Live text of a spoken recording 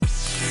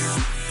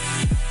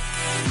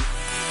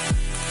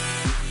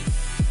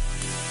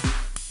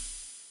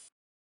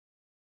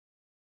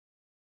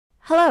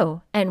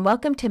Hello, and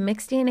welcome to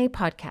Mixed DNA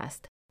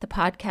Podcast, the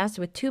podcast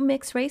with two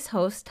mixed race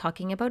hosts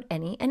talking about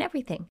any and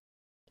everything.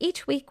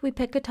 Each week, we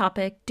pick a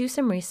topic, do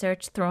some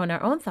research, throw in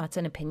our own thoughts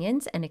and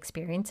opinions and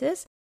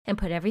experiences, and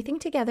put everything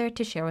together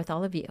to share with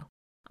all of you.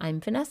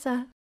 I'm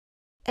Vanessa.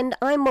 And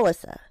I'm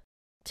Melissa.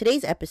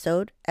 Today's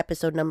episode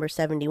number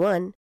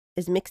 71,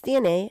 is Mixed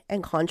DNA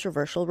and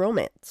Controversial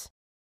Romance.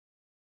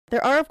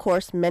 There are, of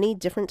course, many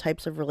different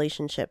types of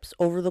relationships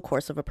over the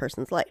course of a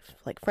person's life,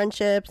 like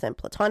friendships and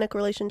platonic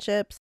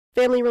relationships,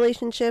 family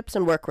relationships,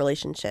 and work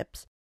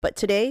relationships. But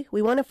today,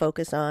 we want to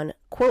focus on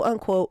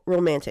quote-unquote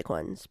romantic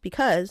ones,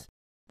 because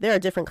there are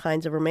different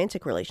kinds of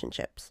romantic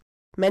relationships,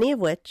 many of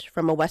which,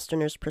 from a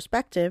Westerner's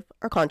perspective,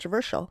 are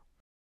controversial.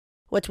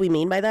 What do we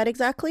mean by that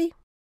exactly?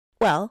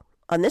 Well,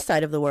 on this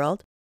side of the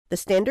world, the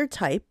standard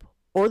type,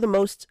 or the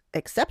most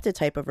accepted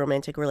type of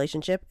romantic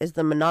relationship, is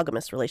the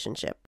monogamous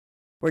relationship,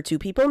 where two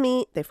people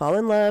meet, they fall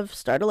in love,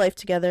 start a life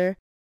together,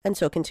 and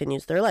so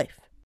continues their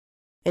life.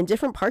 In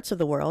different parts of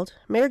the world,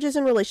 marriages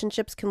and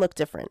relationships can look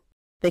different.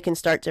 They can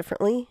start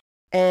differently,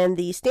 and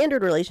the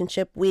standard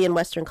relationship we in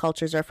Western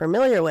cultures are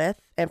familiar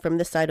with, and from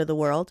this side of the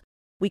world,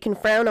 we can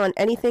frown on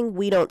anything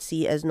we don't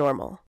see as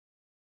normal.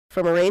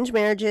 From arranged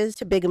marriages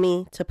to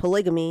bigamy to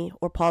polygamy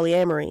or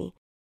polyamory,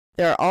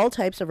 there are all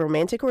types of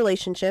romantic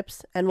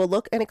relationships, and we'll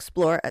look and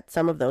explore at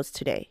some of those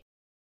today,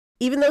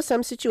 even though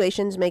some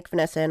situations make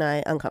Vanessa and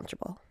I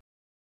uncomfortable.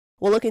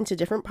 We'll look into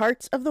different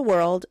parts of the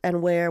world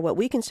and where what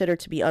we consider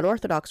to be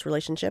unorthodox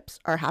relationships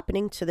are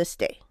happening to this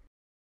day.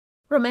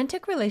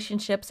 Romantic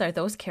relationships are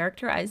those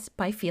characterized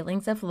by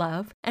feelings of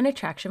love and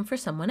attraction for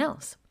someone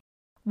else.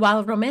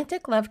 While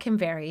romantic love can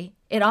vary,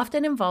 it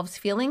often involves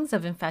feelings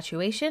of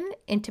infatuation,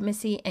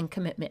 intimacy, and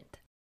commitment.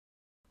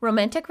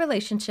 Romantic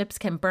relationships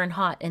can burn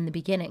hot in the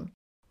beginning,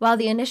 while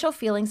the initial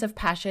feelings of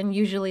passion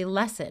usually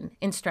lessen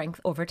in strength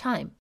over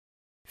time.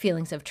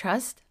 Feelings of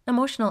trust,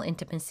 emotional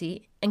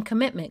intimacy, and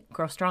commitment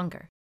grow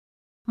stronger.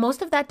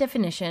 Most of that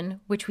definition,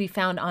 which we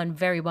found on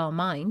Very Well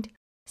Mind,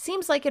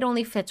 seems like it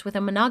only fits with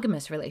a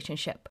monogamous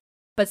relationship,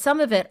 but some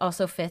of it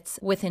also fits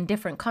within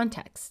different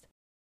contexts.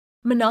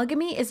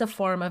 Monogamy is a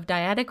form of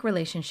dyadic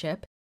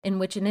relationship in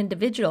which an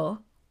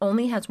individual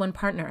only has one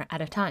partner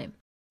at a time.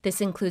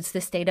 This includes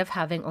the state of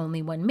having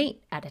only one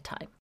mate at a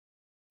time.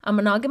 A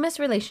monogamous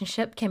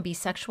relationship can be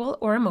sexual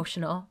or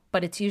emotional,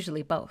 but it's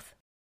usually both.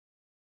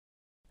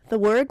 The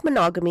word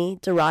monogamy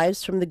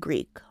derives from the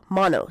Greek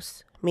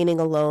monos, meaning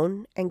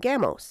alone, and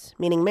gamos,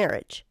 meaning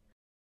marriage.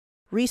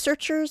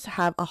 Researchers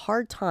have a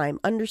hard time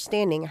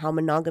understanding how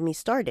monogamy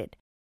started,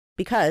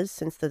 because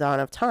since the dawn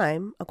of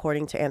time,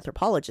 according to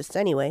anthropologists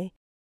anyway,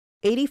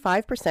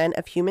 85%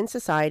 of human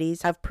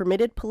societies have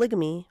permitted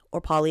polygamy or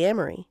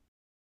polyamory.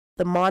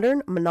 The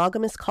modern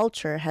monogamous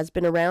culture has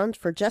been around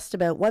for just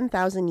about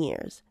 1,000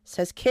 years,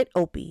 says Kit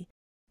Opie,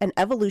 an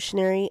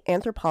evolutionary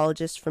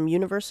anthropologist from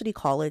University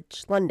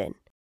College, London.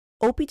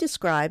 Opie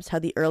describes how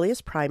the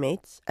earliest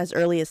primates, as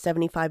early as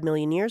 75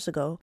 million years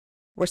ago,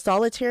 were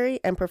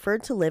solitary and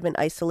preferred to live in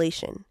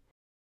isolation.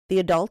 The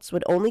adults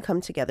would only come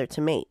together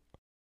to mate.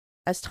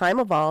 As time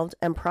evolved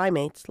and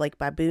primates like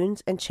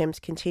baboons and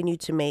chimps continued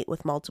to mate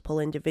with multiple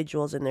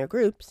individuals in their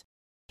groups,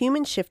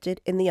 humans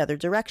shifted in the other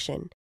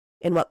direction,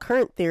 in what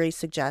current theories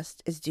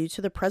suggest is due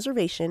to the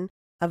preservation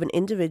of an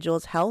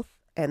individual's health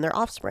and their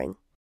offspring.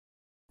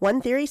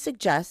 One theory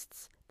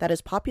suggests that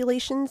as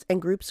populations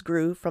and groups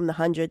grew from the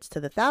hundreds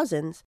to the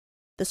thousands,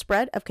 the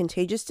spread of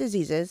contagious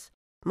diseases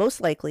most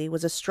likely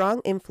was a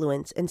strong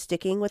influence in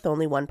sticking with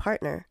only one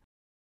partner.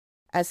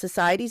 As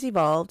societies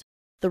evolved,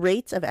 the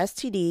rates of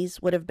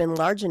STDs would have been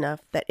large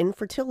enough that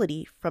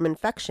infertility from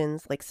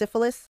infections like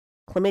syphilis,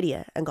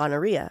 chlamydia, and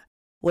gonorrhea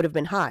would have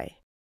been high.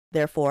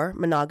 Therefore,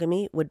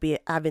 monogamy would be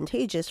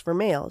advantageous for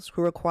males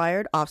who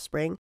required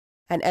offspring,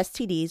 and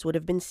STDs would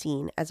have been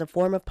seen as a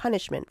form of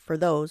punishment for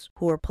those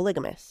who were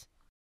polygamous.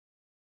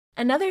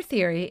 Another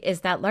theory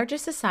is that larger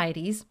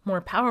societies, more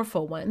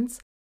powerful ones,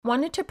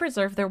 wanted to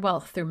preserve their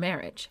wealth through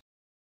marriage.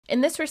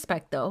 In this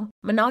respect, though,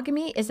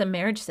 monogamy is a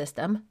marriage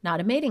system,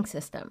 not a mating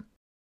system.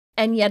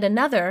 And yet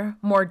another,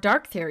 more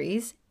dark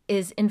theories,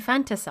 is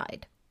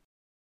infanticide.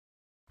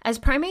 As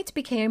primates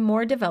became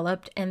more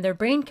developed and their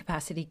brain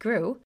capacity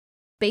grew,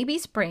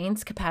 babies'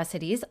 brains'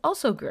 capacities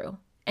also grew,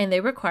 and they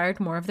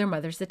required more of their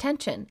mother's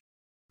attention,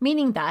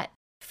 meaning that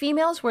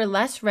females were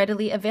less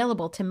readily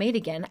available to mate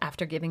again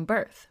after giving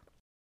birth.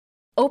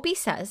 Opie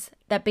says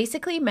that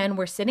basically men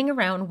were sitting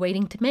around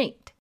waiting to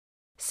mate,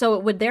 so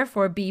it would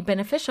therefore be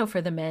beneficial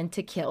for the men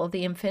to kill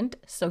the infant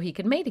so he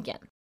could mate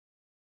again.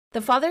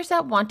 The fathers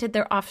that wanted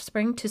their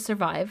offspring to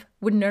survive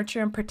would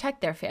nurture and protect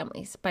their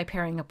families by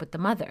pairing up with the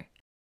mother.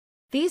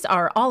 These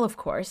are all, of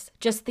course,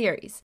 just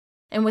theories,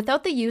 and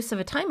without the use of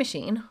a time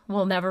machine,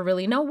 we'll never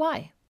really know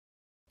why.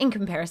 In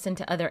comparison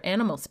to other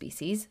animal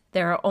species,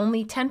 there are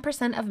only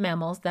 10% of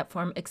mammals that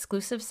form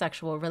exclusive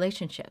sexual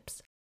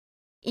relationships.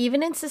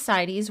 Even in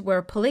societies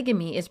where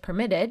polygamy is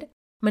permitted,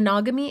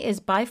 monogamy is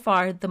by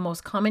far the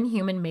most common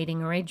human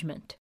mating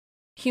arrangement.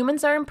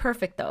 Humans are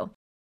imperfect, though,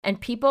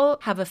 and people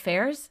have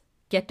affairs,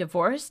 get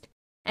divorced,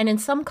 and in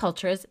some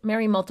cultures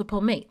marry multiple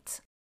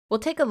mates. We'll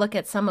take a look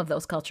at some of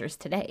those cultures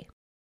today.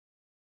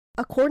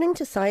 According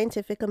to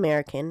Scientific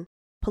American,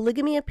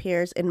 polygamy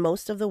appears in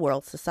most of the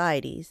world's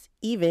societies,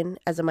 even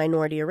as a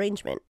minority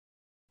arrangement.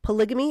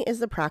 Polygamy is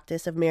the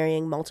practice of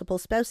marrying multiple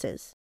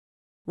spouses.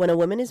 When a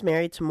woman is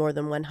married to more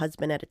than one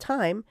husband at a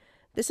time,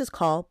 this is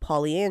called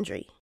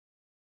polyandry.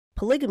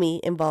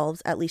 Polygamy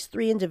involves at least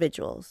 3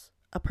 individuals,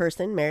 a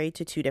person married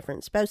to 2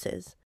 different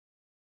spouses.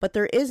 But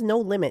there is no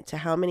limit to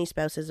how many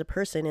spouses a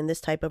person in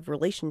this type of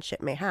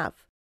relationship may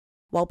have.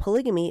 While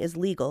polygamy is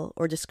legal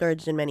or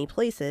discouraged in many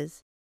places,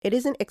 it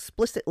isn't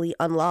explicitly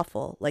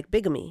unlawful like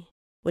bigamy,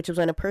 which is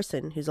when a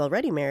person who's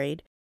already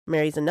married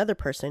marries another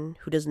person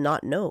who does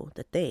not know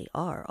that they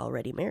are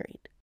already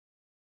married.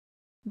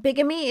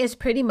 Bigamy is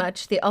pretty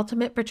much the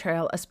ultimate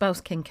betrayal a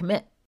spouse can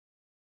commit.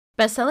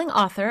 Best-selling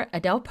author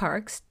Adele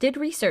Parks did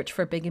research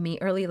for bigamy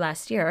early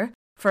last year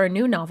for a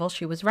new novel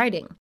she was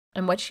writing,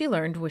 and what she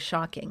learned was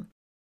shocking.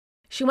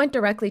 She went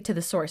directly to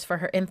the source for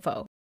her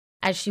info,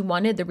 as she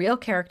wanted the real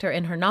character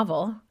in her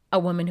novel, a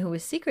woman who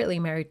was secretly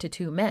married to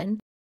 2 men,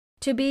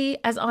 to be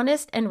as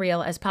honest and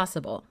real as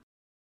possible.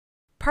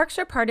 Parks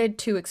reported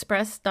to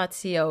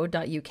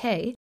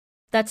express.co.uk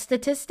that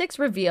statistics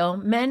reveal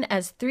men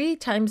as 3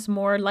 times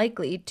more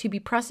likely to be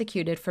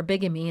prosecuted for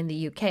bigamy in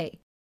the UK.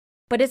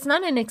 But it's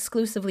not an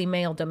exclusively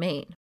male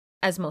domain,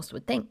 as most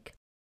would think.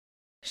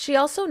 She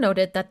also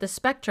noted that the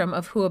spectrum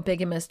of who a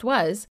bigamist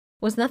was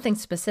nothing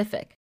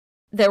specific.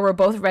 There were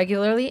both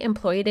regularly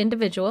employed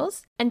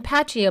individuals and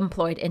patchy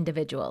employed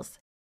individuals,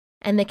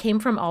 and they came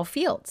from all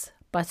fields: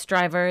 bus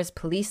drivers,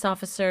 police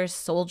officers,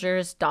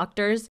 soldiers,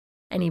 doctors,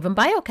 and even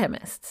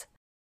biochemists.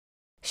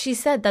 She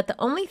said that the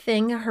only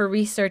thing her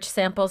research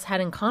samples had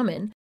in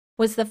common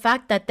was the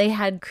fact that they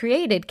had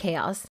created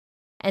chaos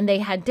and they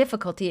had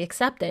difficulty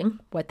accepting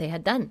what they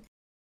had done.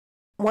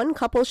 One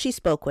couple she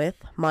spoke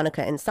with,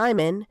 Monica and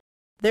Simon,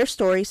 their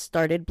story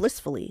started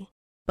blissfully,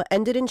 but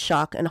ended in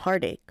shock and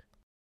heartache.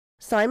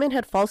 Simon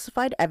had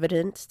falsified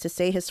evidence to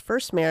say his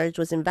first marriage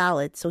was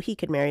invalid so he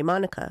could marry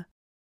Monica.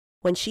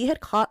 When she had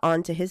caught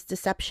on to his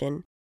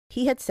deception,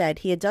 he had said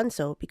he had done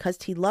so because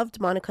he loved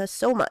Monica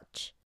so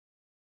much.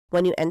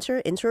 When you enter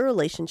into a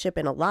relationship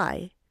in a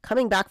lie,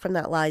 coming back from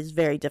that lie is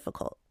very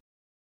difficult.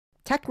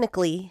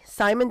 Technically,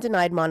 Simon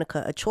denied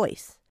Monica a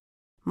choice,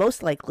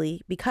 most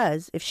likely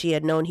because if she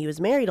had known he was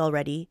married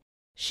already,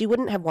 she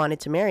wouldn't have wanted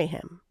to marry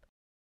him.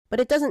 But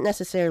it doesn't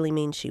necessarily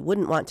mean she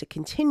wouldn't want to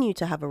continue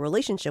to have a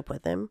relationship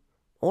with him,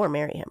 or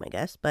marry him, I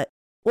guess, but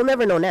we'll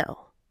never know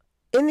now.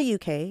 In the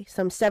UK,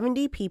 some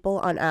 70 people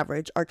on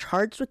average are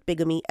charged with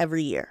bigamy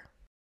every year.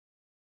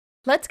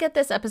 Let's get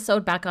this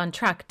episode back on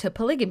track to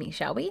polygamy,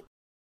 shall we?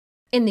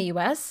 In the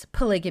US,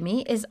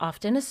 polygamy is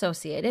often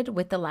associated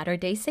with the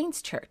Latter-day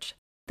Saints Church,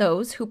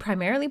 those who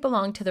primarily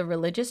belong to the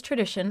religious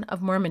tradition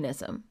of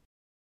Mormonism.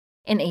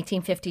 In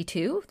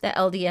 1852, the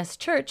LDS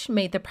Church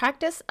made the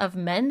practice of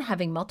men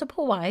having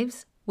multiple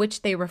wives,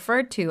 which they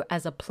referred to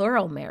as a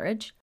plural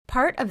marriage,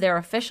 part of their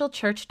official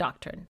church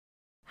doctrine.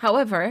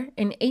 However,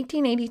 in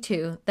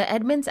 1882, the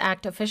Edmunds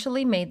Act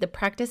officially made the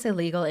practice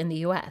illegal in the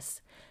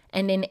U.S.,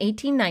 and in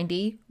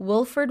 1890,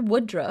 Wilford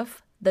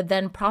Woodruff, the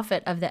then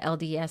prophet of the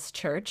LDS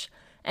Church,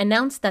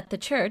 announced that the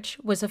church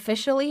was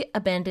officially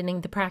abandoning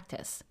the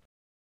practice.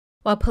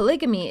 While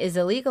polygamy is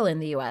illegal in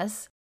the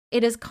U.S.,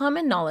 it is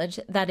common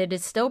knowledge that it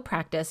is still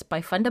practiced by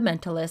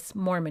fundamentalist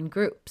Mormon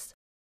groups,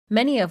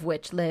 many of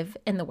which live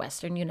in the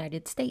western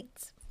United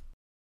States.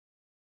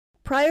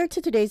 Prior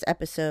to today's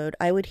episode,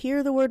 I would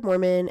hear the word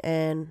Mormon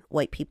and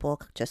white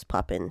people just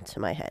pop into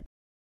my head.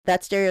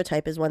 That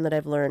stereotype is one that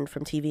I've learned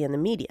from TV and the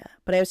media,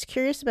 but I was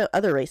curious about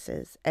other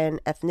races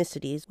and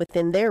ethnicities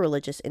within their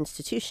religious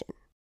institution.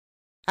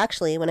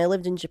 Actually, when I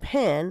lived in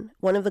Japan,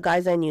 one of the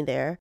guys I knew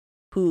there,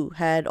 who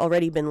had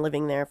already been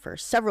living there for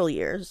several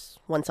years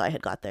once I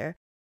had got there,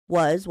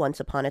 was once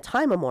upon a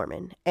time a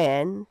Mormon,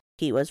 and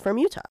he was from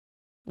Utah,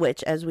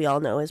 which, as we all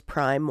know, is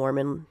prime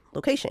Mormon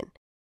location.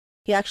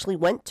 He actually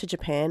went to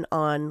Japan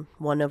on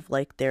one of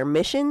their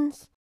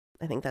missions.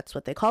 I think that's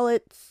what they call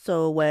it.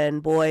 So when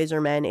boys or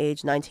men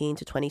aged 19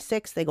 to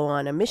 26, they go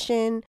on a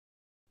mission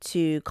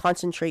to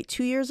concentrate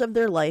 2 years of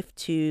their life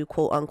to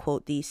quote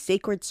unquote the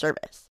sacred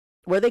service.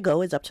 Where they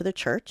go is up to the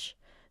church.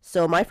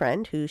 So my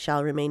friend, who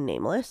shall remain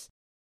nameless,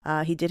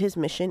 he did his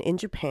mission in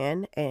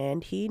Japan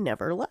and he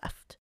never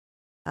left.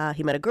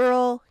 He met a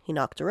girl, he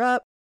knocked her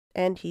up,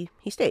 and he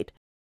stayed.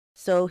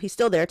 So he's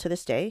still there to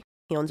this day.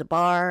 He owns a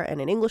bar and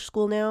an English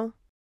school now.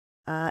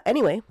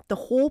 Anyway, the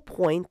whole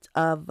point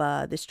of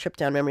this trip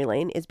down memory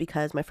lane is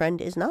because my friend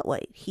is not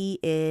white. He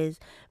is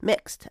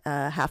mixed,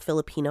 half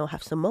Filipino,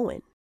 half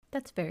Samoan.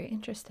 That's very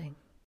interesting.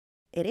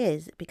 It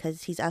is,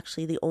 because he's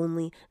actually the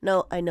only...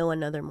 No, I know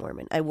another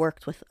Mormon. I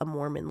worked with a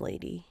Mormon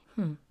lady.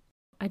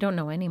 I don't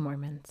know any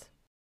Mormons.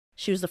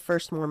 She was the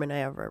first Mormon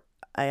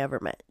I ever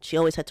met. She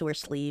always had to wear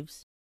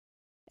sleeves.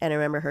 And I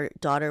remember her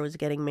daughter was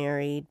getting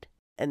married,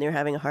 and they were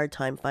having a hard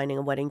time finding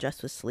a wedding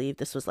dress with sleeve.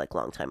 This was a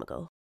long time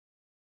ago.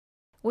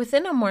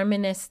 Within a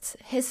Mormonist's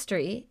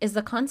history is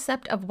the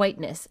concept of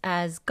whiteness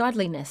as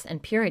godliness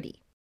and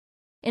purity.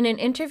 In an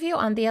interview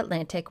on The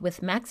Atlantic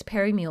with Max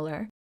Perry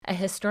Mueller, a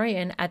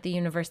historian at the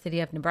University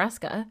of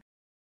Nebraska,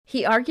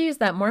 he argues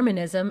that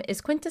Mormonism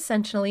is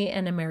quintessentially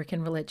an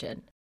American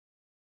religion.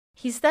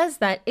 He says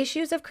that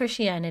issues of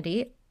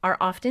Christianity are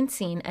often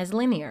seen as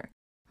linear,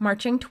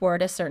 marching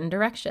toward a certain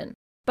direction.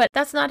 But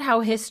that's not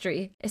how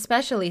history,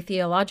 especially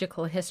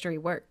theological history,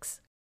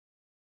 works.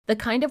 The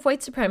kind of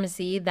white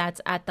supremacy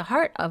that's at the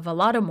heart of a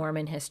lot of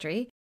Mormon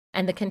history,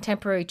 and the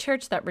contemporary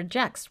church that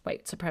rejects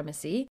white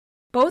supremacy,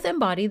 both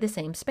embody the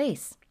same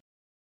space.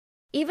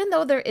 Even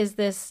though there is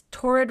this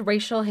torrid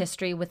racial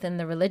history within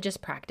the religious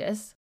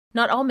practice,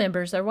 not all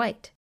members are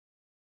white.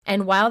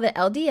 And while the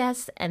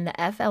LDS and the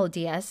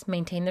FLDS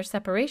maintain their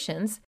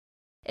separations,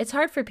 it's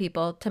hard for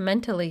people to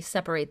mentally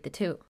separate the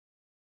two.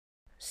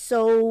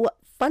 So,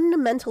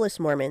 fundamentalist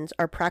Mormons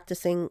are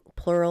practicing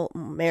plural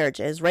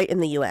marriages right in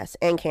the US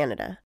and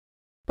Canada.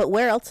 But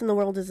where else in the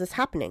world is this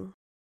happening?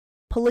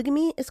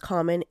 Polygamy is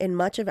common in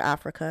much of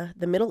Africa,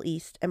 the Middle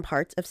East, and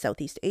parts of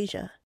Southeast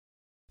Asia.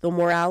 The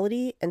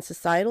morality and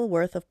societal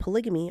worth of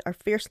polygamy are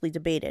fiercely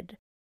debated.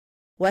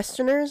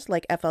 Westerners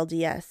like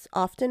FLDS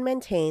often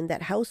maintain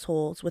that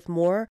households with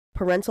more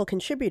parental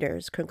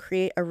contributors can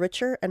create a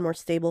richer and more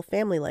stable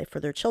family life for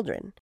their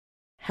children.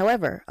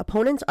 However,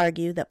 opponents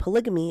argue that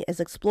polygamy is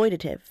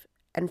exploitative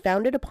and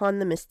founded upon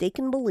the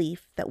mistaken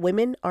belief that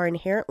women are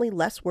inherently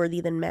less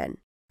worthy than men,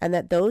 and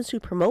that those who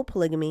promote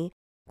polygamy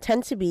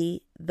tend to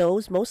be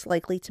those most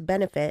likely to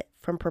benefit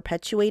from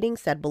perpetuating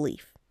said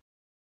belief.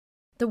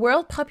 The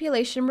World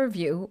Population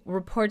Review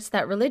reports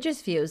that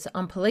religious views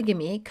on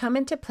polygamy come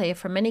into play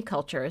for many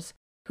cultures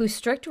whose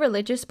strict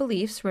religious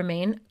beliefs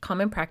remain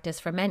common practice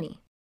for many.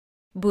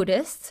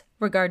 Buddhists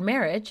regard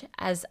marriage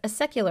as a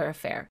secular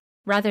affair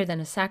rather than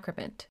a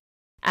sacrament.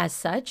 As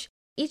such,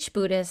 each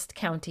Buddhist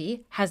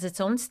county has its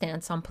own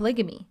stance on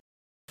polygamy.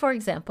 For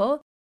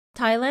example,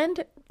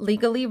 Thailand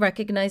legally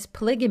recognized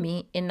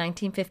polygamy in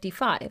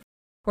 1955,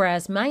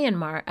 whereas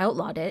Myanmar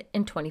outlawed it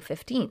in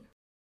 2015.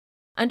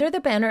 Under the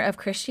banner of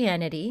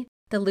Christianity,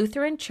 the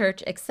Lutheran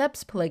Church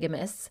accepts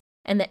polygamists,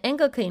 and the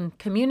Anglican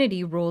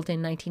community ruled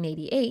in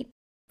 1988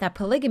 that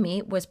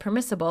polygamy was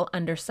permissible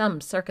under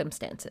some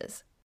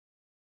circumstances.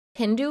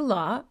 Hindu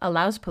law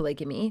allows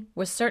polygamy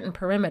with certain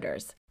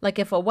perimeters, like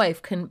if a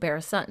wife couldn't bear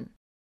a son.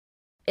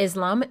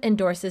 Islam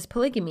endorses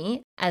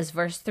polygamy, as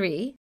verse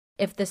 3,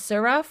 if the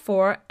Surah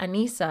 4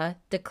 An-Nisa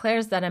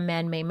declares that a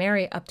man may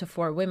marry up to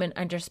 4 women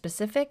under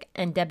specific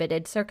and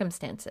debited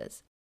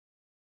circumstances.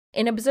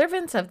 In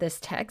observance of this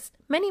text,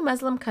 many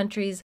Muslim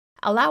countries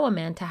allow a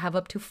man to have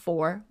up to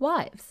 4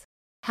 wives.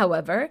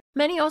 However,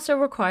 many also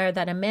require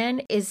that a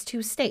man is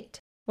to state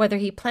whether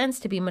he plans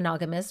to be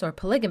monogamous or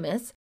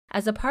polygamous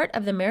as a part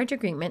of the marriage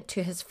agreement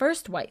to his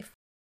first wife,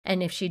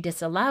 and if she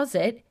disallows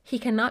it, he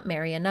cannot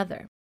marry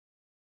another.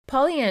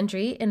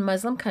 Polyandry in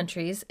Muslim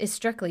countries is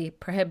strictly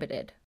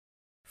prohibited.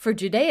 For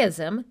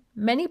Judaism,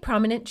 many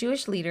prominent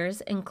Jewish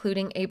leaders,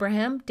 including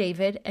Abraham,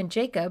 David, and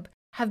Jacob,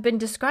 have been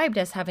described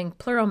as having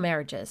plural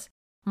marriages.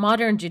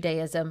 Modern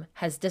Judaism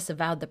has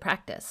disavowed the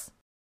practice.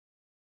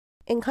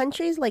 In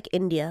countries like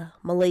India,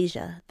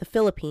 Malaysia, the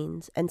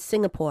Philippines, and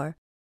Singapore,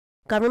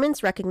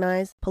 governments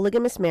recognize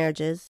polygamous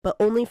marriages, but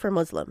only for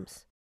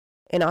Muslims.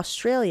 In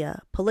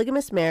Australia,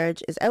 polygamous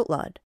marriage is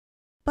outlawed,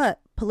 but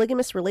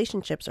polygamous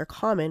relationships are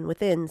common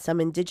within some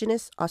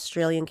Indigenous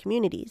Australian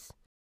communities.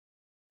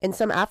 In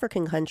some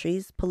African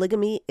countries,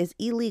 polygamy is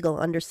illegal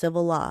under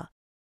civil law,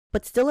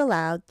 but still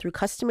allowed through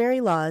customary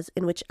laws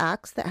in which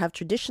acts that have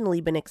traditionally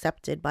been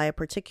accepted by a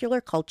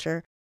particular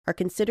culture are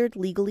considered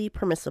legally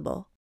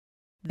permissible.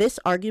 This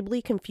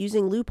arguably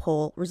confusing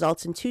loophole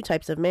results in 2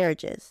 types of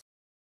marriages: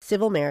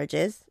 civil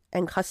marriages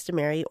and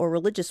customary or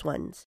religious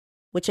ones,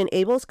 which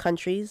enables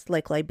countries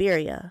like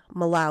Liberia,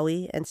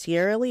 Malawi, and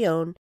Sierra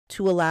Leone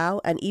to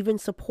allow and even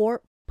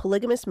support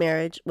polygamous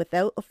marriage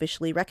without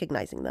officially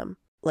recognizing them,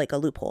 like a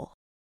loophole.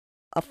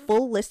 A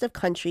full list of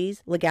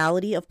countries'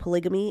 legality of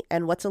polygamy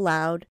and what's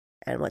allowed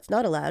and what's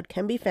not allowed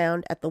can be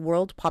found at the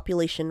World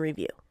Population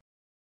Review.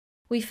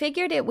 We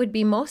figured it would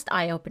be most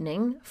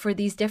eye-opening for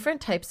these different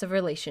types of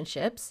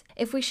relationships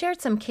if we shared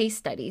some case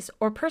studies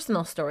or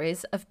personal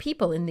stories of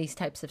people in these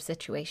types of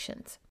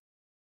situations.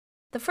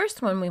 The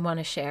first one we want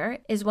to share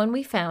is one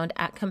we found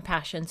at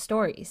Compassion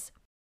Stories.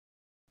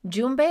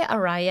 Jumbe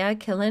Araya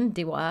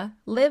Kilindiwa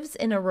lives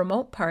in a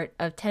remote part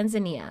of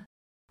Tanzania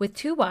with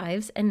 2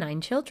 wives and 9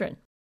 children.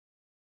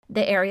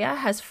 The area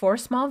has 4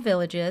 small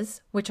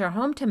villages, which are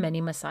home to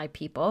many Maasai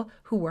people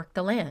who work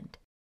the land.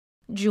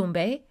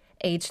 Jumbe,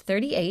 age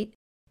 38,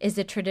 is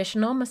a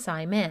traditional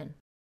Maasai man.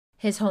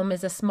 His home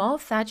is a small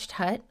thatched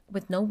hut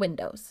with no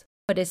windows,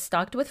 but is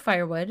stocked with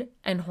firewood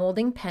and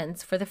holding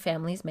pens for the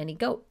family's many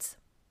goats.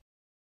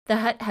 The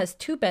hut has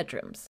 2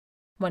 bedrooms,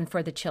 one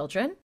for the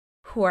children,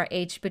 who are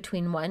aged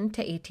between 1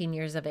 to 18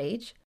 years of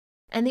age,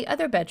 and the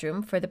other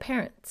bedroom for the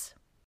parents.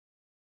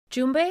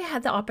 Jumbe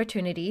had the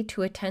opportunity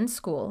to attend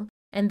school,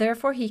 and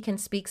therefore he can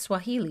speak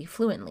Swahili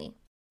fluently.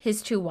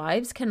 His 2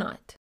 wives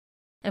cannot.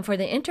 And for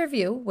the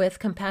interview with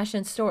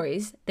Compassion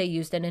Stories, they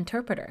used an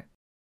interpreter.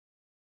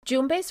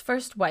 Jumbe's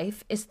first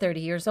wife is 30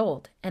 years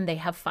old, and they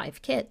have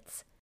 5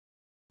 kids.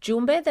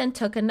 Jumbe then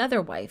took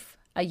another wife,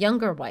 a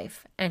younger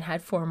wife, and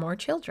had 4 more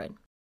children.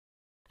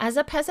 As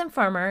a peasant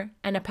farmer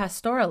and a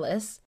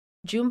pastoralist,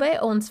 Junbei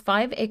owns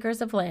 5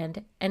 acres of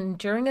land, and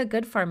during a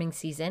good farming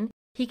season,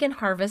 he can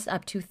harvest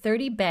up to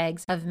 30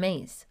 bags of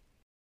maize.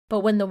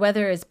 But when the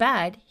weather is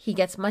bad, he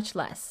gets much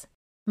less,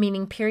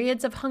 meaning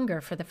periods of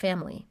hunger for the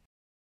family.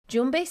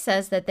 Junbei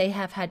says that they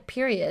have had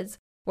periods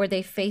where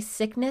they face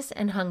sickness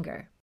and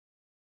hunger.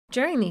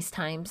 During these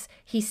times,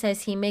 he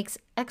says he makes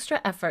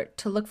extra effort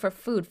to look for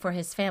food for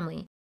his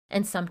family,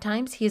 and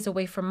sometimes he is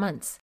away for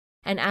months,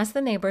 and asks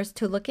the neighbors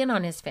to look in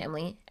on his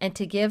family and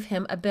to give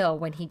him a bill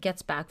when he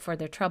gets back for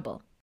their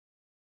trouble.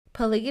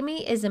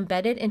 Polygamy is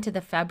embedded into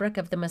the fabric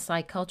of the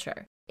Maasai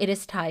culture. It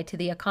is tied to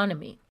the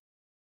economy.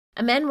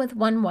 A man with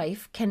 1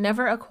 wife can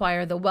never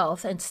acquire the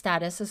wealth and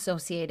status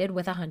associated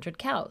with 100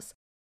 cows,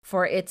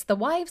 for it's the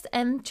wives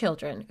and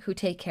children who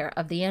take care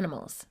of the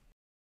animals.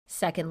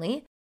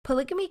 Secondly,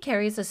 polygamy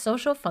carries a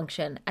social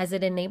function as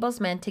it enables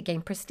men to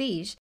gain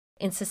prestige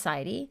in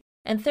society,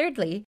 and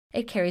thirdly,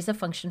 it carries a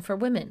function for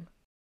women.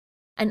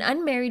 An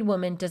unmarried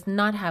woman does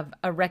not have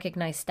a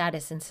recognized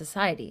status in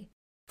society.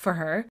 For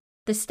her,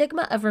 the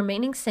stigma of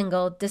remaining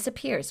single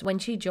disappears when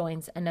she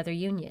joins another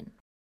union.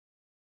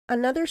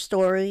 Another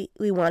story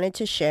we wanted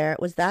to share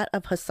was that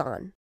of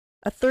Hassan,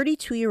 a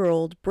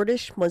 32-year-old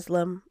British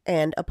Muslim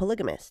and a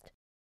polygamist.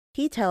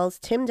 He tells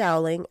Tim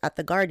Dowling at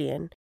The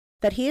Guardian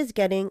that he is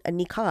getting a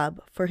niqab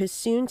for his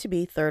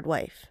soon-to-be 3rd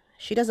wife.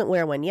 She doesn't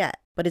wear one yet,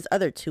 but his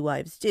other 2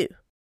 wives do.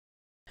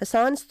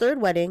 Hassan's 3rd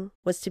wedding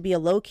was to be a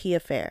low-key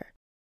affair.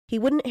 He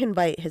wouldn't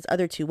invite his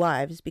other 2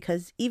 wives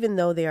because even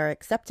though they are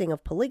accepting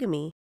of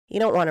polygamy, you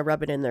don't want to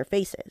rub it in their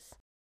faces.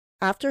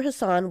 After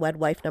Hassan wed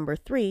wife number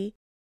 3,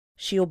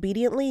 she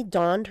obediently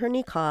donned her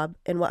niqab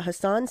in what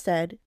Hassan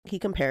said he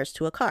compares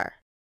to a car.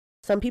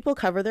 Some people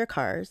cover their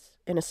cars.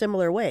 In a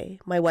similar way,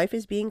 my wife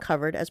is being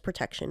covered as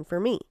protection for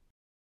me.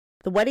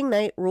 The wedding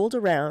night rolled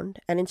around,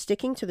 and in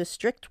sticking to the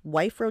strict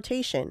wife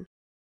rotation,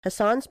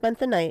 Hassan spent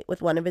the night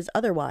with one of his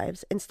other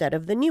wives instead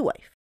of the new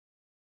wife.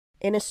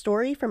 In a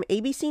story from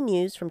ABC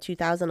News from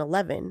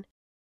 2011,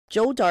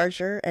 Joe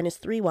Darger and his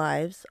 3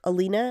 wives,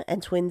 Alina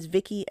and twins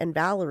Vicky and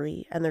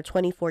Valerie, and their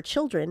 24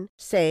 children,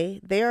 say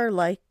they are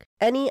like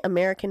any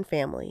American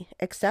family,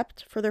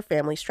 except for their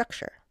family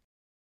structure.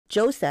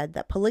 Joe said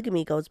that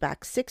polygamy goes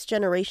back 6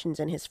 generations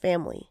in his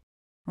family.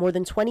 More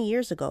than 20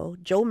 years ago,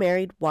 Joe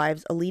married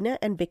wives Alina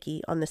and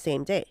Vicky on the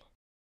same day.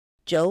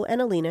 Joe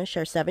and Alina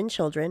share 7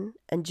 children,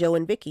 and Joe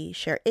and Vicky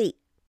share 8.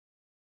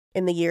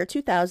 In the year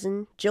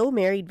 2000, Joe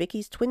married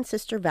Vicky's twin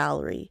sister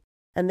Valerie,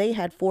 and they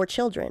had 4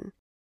 children,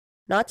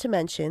 not to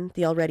mention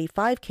the already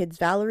 5 kids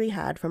Valerie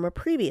had from a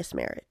previous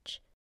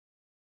marriage.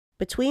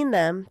 Between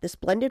them, this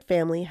blended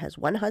family has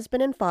 1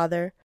 husband and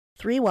father,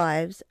 3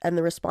 wives, and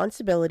the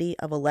responsibility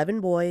of 11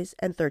 boys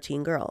and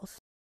 13 girls.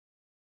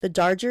 The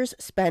Dargers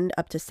spend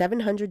up to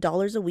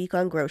 $700 a week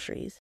on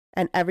groceries,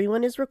 and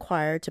everyone is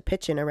required to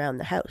pitch in around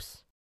the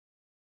house.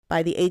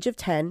 By the age of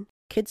 10,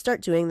 kids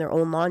start doing their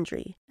own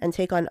laundry and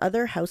take on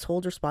other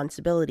household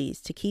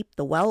responsibilities to keep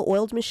the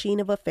well-oiled machine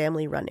of a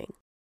family running.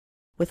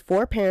 With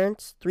 4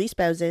 parents, 3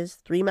 spouses,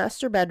 3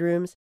 master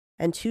bedrooms,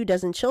 and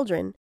 24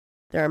 children,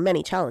 there are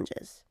many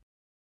challenges.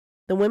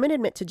 The women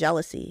admit to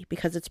jealousy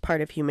because it's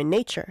part of human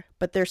nature,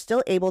 but they're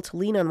still able to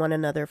lean on one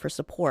another for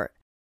support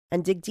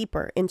and dig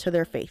deeper into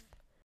their faith.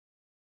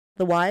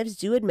 The wives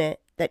do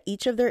admit that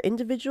each of their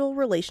individual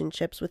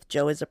relationships with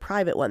Joe is a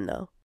private one,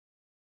 though.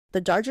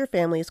 The Darger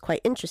family is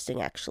quite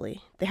interesting,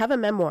 actually. They have a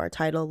memoir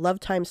titled Love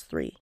Times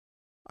 3,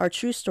 Our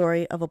True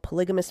Story of a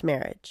Polygamous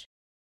Marriage.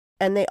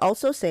 And they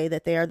also say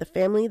that they are the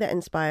family that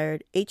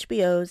inspired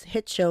HBO's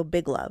hit show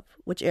Big Love,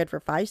 which aired for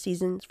 5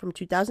 seasons from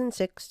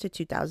 2006 to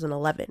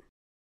 2011.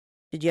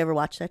 Did you ever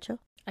watch that show?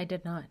 I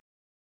did not.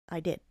 I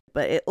did.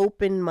 But it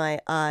opened my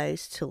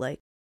eyes to,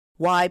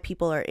 why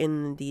people are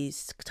in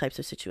these types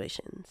of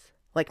situations.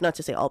 Not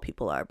to say all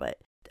people are, but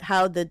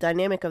how the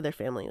dynamic of their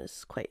family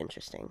was quite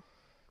interesting.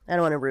 I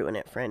don't want to ruin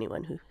it for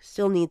anyone who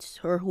still needs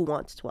or who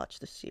wants to watch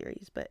the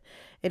series, but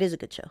it is a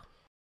good show.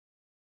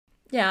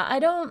 Yeah, I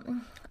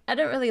don't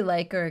really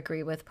like or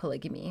agree with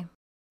polygamy.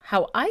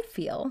 How I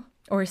feel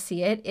or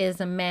see it is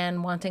a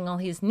man wanting all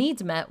his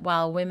needs met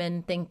while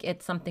women think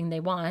it's something they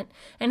want.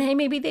 And hey,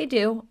 maybe they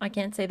do. I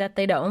can't say that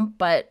they don't.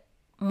 But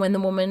when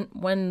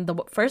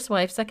the first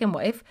wife, second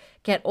wife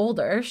get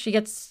older, she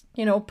gets,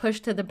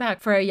 pushed to the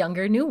back for a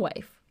younger new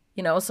wife,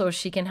 so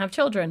she can have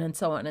children and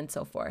so on and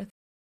so forth.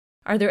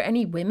 Are there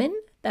any women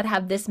that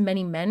have this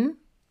many men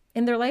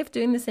in their life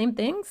doing the same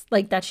things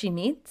that she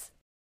needs?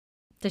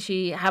 Does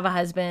she have a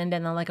husband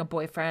and then a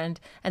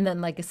boyfriend and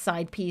then a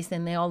side piece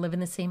and they all live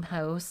in the same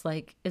house?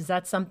 Is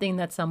that something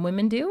that some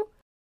women do?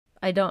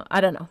 I don't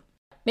know.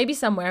 Maybe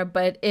somewhere,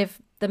 but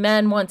if the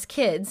man wants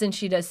kids and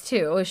she does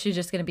too, is she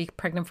just going to be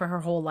pregnant for her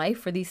whole life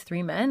for these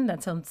 3 men?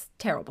 That sounds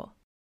terrible.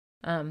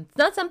 It's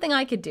not something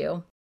I could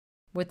do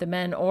with the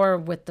men or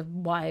with the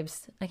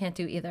wives. I can't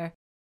do either.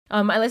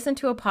 I listened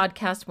to a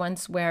podcast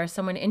once where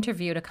someone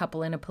interviewed a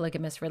couple in a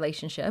polygamous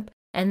relationship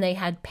and they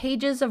had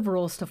pages of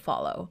rules to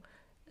follow.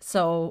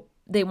 So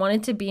They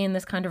wanted to be in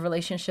this kind of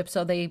relationship,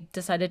 so they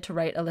decided to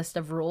write a list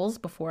of rules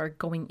before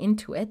going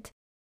into it.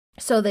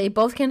 So they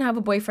both can have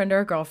a boyfriend or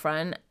a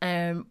girlfriend,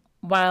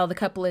 while the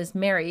couple is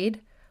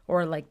married,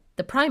 or like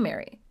the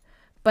primary.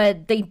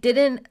 But they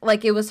didn't,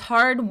 like, it was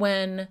hard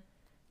when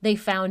they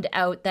found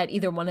out that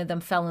either one of them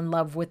fell in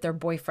love with their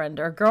boyfriend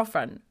or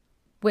girlfriend,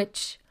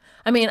 which,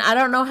 I mean, I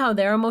don't know how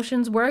their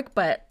emotions work,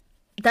 but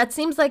that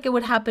seems like it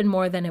would happen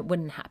more than it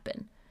wouldn't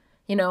happen,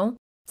 you know?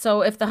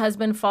 So if the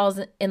husband falls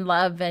in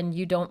love and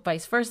you don't,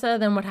 vice versa,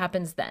 then what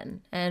happens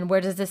then? And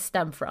where does this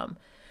stem from?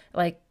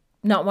 Like,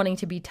 not wanting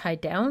to be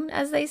tied down,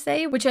 as they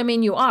say, which, I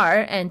mean, you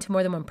are, and to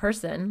more than one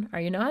person,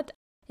 are you not?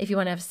 If you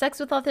want to have sex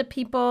with other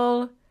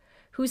people,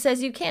 who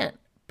says you can't?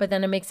 But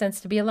then it makes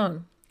sense to be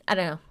alone. I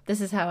don't know.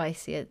 This is how I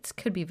see it.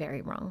 It could be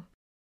very wrong.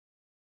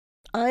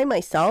 I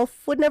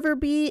myself would never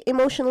be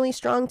emotionally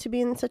strong to be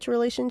in such a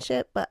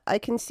relationship, but I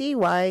can see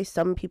why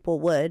some people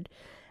would.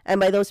 And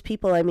by those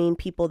people, I mean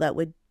people that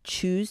would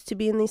choose to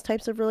be in these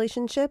types of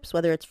relationships,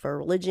 whether it's for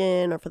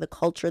religion or for the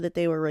culture that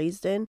they were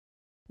raised in.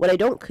 What I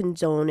don't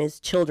condone is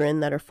children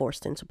that are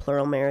forced into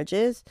plural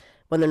marriages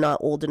when they're not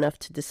old enough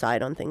to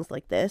decide on things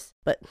like this,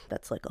 but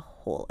that's like a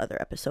whole other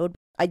episode.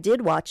 I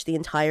did watch the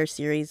entire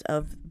series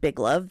of Big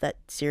Love,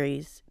 that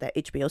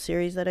HBO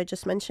series that I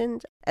just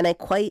mentioned, and I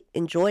quite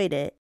enjoyed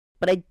it.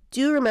 But I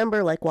do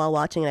remember, like, while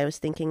watching it, I was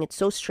thinking it's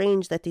so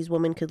strange that these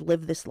women could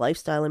live this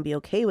lifestyle and be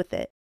okay with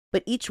it.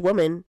 But each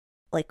woman,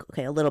 like,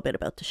 okay, a little bit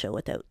about the show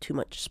without too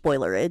much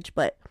spoilerage,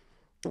 but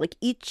like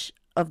each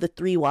of the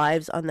 3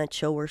 wives on that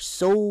show were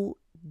so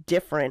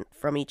different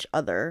from each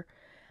other,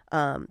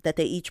 that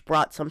they each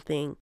brought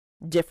something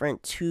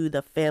different to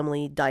the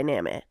family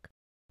dynamic.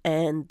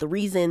 And the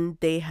reason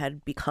they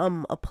had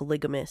become a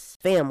polygamous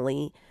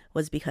family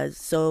was because,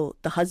 so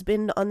the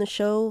husband on the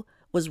show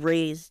was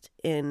raised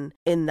in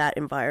that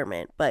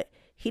environment, but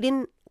he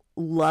didn't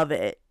love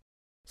it.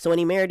 So when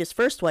he married his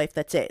first wife,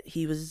 that's it.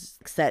 He was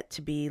set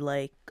to be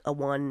like a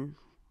one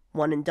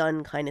and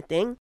done kind of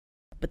thing.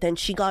 But then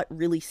she got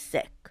really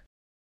sick,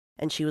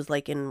 and she was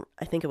like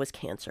I think it was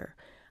cancer.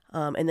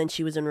 And then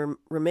she was in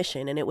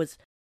remission, and it was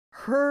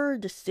her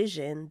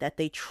decision that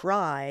they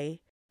try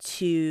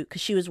to,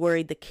 because she was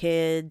worried the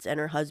kids and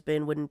her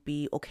husband wouldn't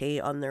be okay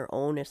on their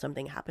own if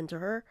something happened to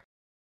her.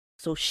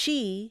 So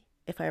she,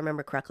 if I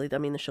remember correctly, I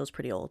mean, the show's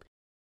pretty old,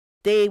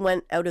 they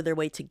went out of their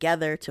way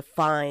together to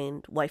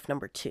find wife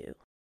number 2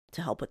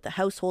 to help with the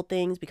household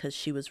things because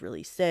she was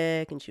really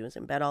sick and she was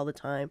in bed all the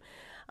time.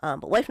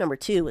 But wife number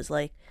 2 was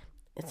like,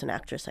 it's an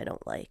actress I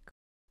don't like.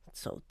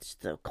 So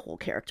the whole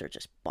character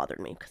just bothered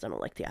me because I don't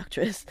like the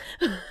actress.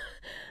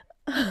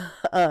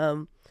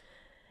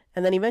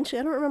 And then eventually,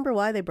 I don't remember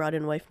why they brought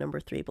in wife number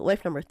 3, but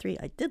wife number 3,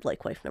 I did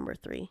like wife number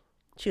 3.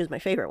 She was my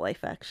favorite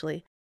wife,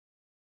 actually.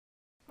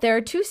 There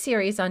are 2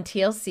 series on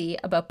TLC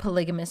about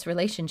polygamous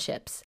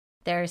relationships.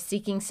 There is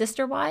Seeking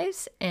Sister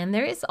Wives, and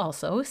there is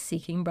also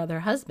Seeking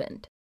Brother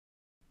Husband.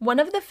 One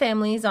of the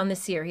families on the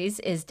series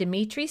is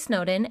Dimitri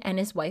Snowden and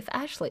his wife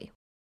Ashley.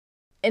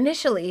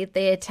 Initially,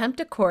 they attempt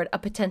to court a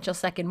potential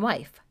second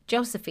wife,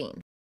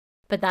 Josephine.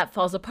 But that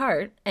falls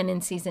apart, and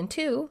in season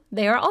 2,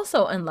 they are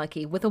also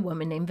unlucky with a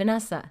woman named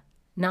Vanessa,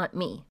 not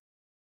me.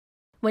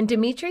 When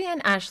Dimitri and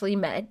Ashley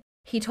met,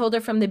 he told her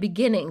from the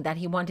beginning that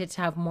he wanted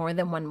to have more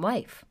than one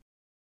wife.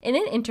 In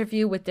an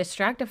interview with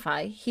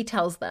Distractify, he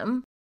tells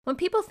them, when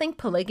people think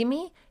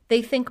polygamy,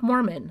 they think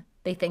Mormon,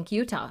 they think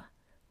Utah.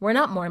 We're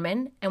not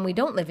Mormon, and we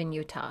don't live in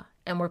Utah,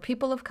 and we're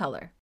people of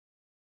color.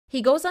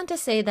 He goes on to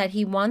say that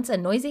he wants a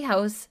noisy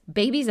house,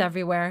 babies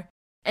everywhere,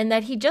 and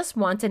that he just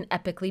wants an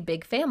epically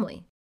big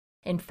family.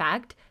 In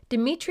fact,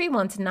 Dimitri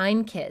wants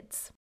 9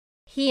 kids.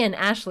 He and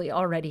Ashley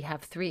already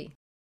have 3.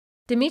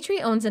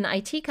 Dimitri owns an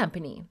IT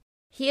company.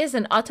 He is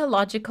an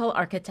ontological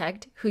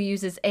architect who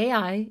uses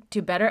AI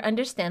to better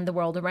understand the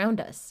world around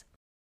us.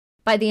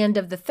 By the end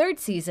of the 3rd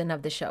season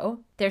of the show,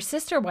 their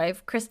sister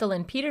wife,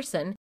 Crystalline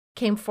Peterson,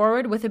 came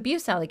forward with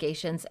abuse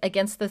allegations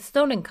against the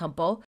Snowden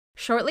couple.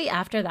 Shortly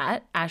after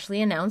that,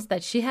 Ashley announced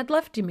that she had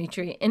left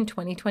Dimitri in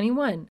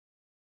 2021.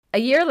 A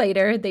year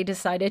later, they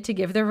decided to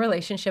give their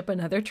relationship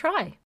another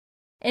try.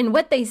 And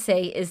what they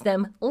say is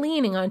them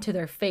leaning onto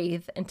their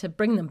faith and to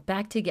bring them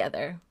back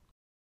together.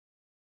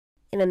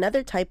 In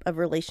another type of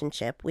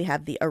relationship, we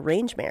have the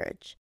arranged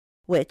marriage,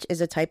 which is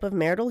a type of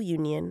marital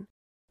union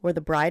where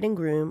the bride and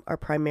groom are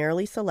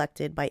primarily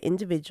selected by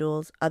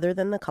individuals other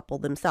than the couple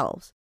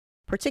themselves,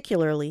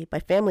 particularly by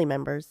family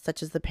members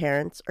such as the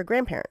parents or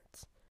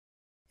grandparents.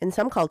 In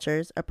some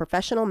cultures, a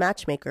professional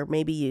matchmaker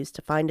may be used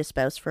to find a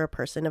spouse for a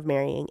person of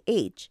marrying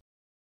age.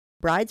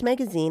 Brides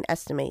Magazine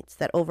estimates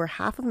that over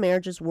half of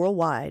marriages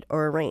worldwide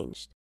are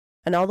arranged,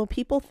 and although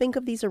people think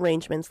of these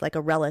arrangements like a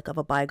relic of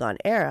a bygone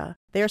era,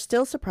 they are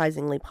still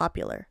surprisingly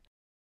popular.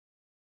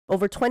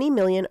 Over 20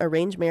 million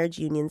arranged marriage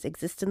unions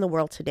exist in the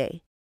world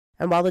today,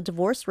 and while the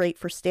divorce rate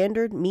for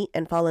standard meet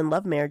and fall in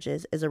love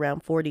marriages is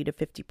around 40 to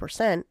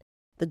 50%,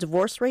 the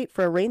divorce rate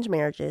for arranged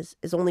marriages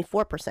is only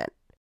 4%.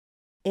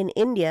 In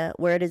India,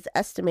 where it is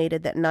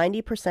estimated that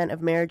 90%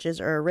 of marriages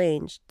are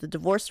arranged, the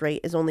divorce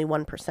rate is only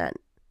 1%.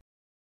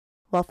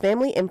 While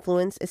family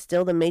influence is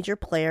still the major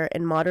player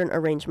in modern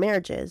arranged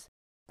marriages,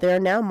 there are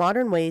now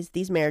modern ways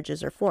these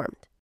marriages are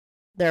formed.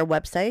 There are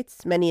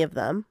websites, many of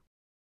them,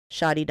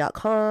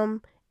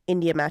 Shaadi.com,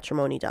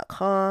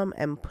 IndiaMatrimony.com,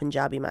 and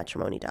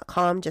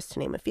PunjabiMatrimony.com, just to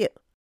name a few.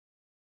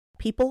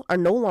 People are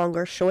no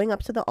longer showing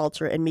up to the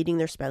altar and meeting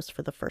their spouse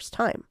for the first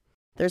time.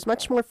 There's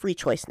much more free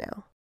choice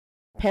now.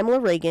 Pamela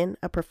Reagan,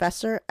 a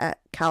professor at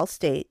Cal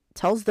State,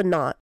 tells The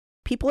Knot,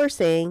 people are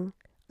saying,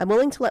 I'm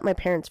willing to let my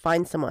parents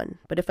find someone,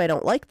 but if I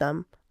don't like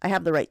them, I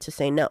have the right to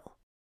say no.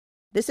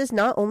 This is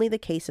not only the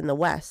case in the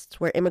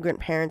West, where immigrant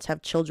parents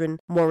have children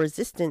more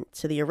resistant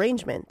to the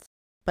arrangements,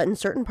 but in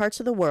certain parts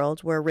of the world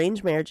where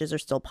arranged marriages are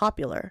still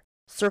popular,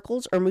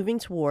 circles are moving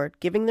toward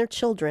giving their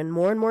children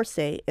more and more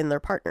say in their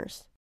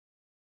partners.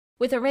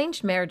 With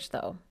arranged marriage,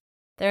 though,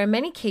 there are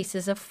many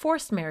cases of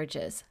forced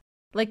marriages,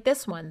 like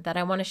this one that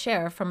I want to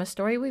share from a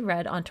story we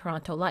read on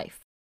Toronto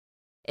Life.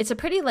 It's a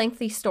pretty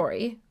lengthy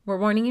story, we're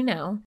warning you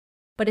now,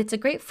 but it's a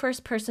great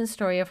first-person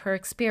story of her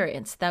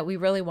experience that we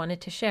really wanted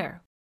to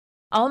share.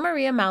 All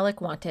Maria Malik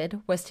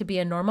wanted was to be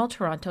a normal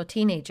Toronto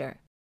teenager,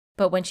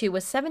 but when she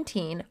was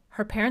 17,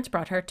 her parents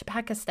brought her to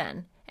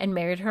Pakistan and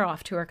married her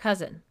off to her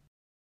cousin.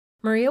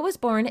 Maria was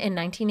born in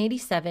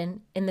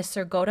 1987 in the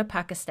Surgoda,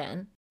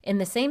 Pakistan, in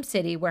the same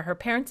city where her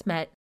parents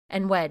met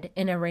and wed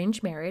in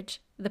arranged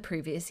marriage the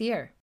previous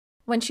year.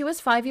 When she was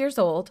 5 years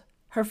old,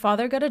 her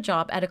father got a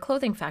job at a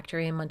clothing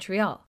factory in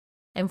Montreal,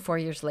 and 4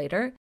 years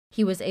later,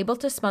 he was able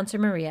to sponsor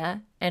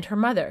Maria and her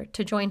mother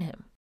to join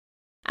him.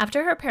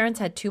 After her parents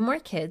had 2 more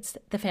kids,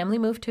 the family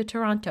moved to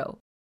Toronto,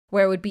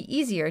 where it would be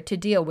easier to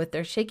deal with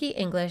their shaky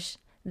English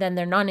than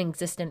their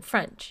non-existent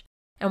French,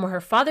 and where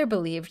her father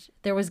believed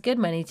there was good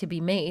money to be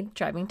made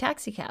driving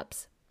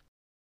taxicabs.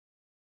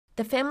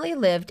 The family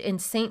lived in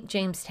St.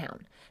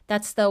 Jamestown,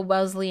 that's the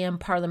Wesleyan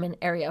Parliament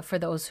area for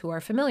those who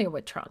are familiar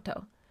with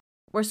Toronto,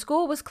 where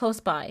school was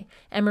close by,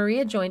 and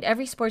Maria joined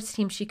every sports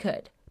team she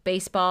could,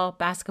 baseball,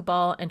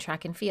 basketball, and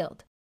track and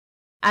field.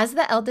 As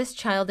the eldest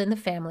child in the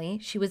family,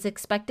 she was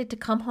expected to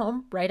come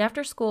home right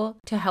after school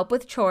to help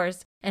with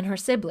chores and her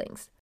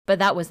siblings, but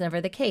that was never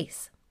the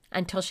case,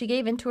 until she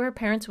gave in to her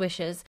parents'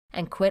 wishes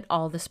and quit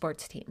all the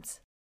sports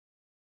teams.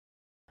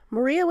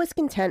 Maria was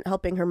content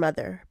helping her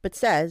mother, but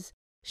says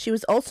she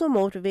was also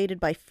motivated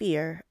by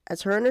fear,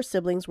 as her and her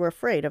siblings were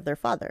afraid of their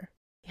father.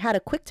 He had a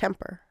quick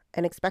temper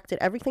and expected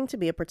everything to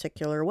be a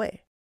particular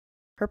way.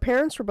 Her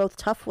parents were both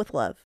tough with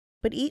love,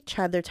 but each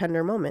had their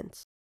tender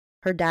moments.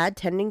 Her dad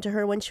tending to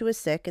her when she was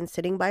sick and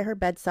sitting by her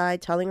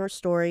bedside telling her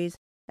stories,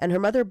 and her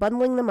mother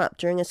bundling them up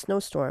during a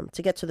snowstorm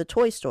to get to the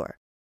toy store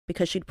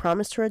because she'd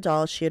promised her a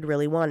doll she had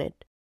really wanted.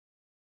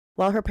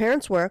 While her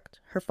parents worked,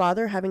 her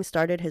father having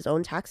started his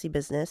own taxi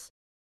business,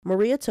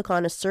 Maria took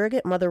on a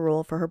surrogate mother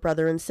role for her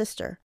brother and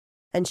sister,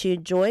 and she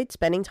enjoyed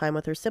spending time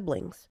with her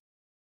siblings.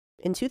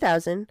 In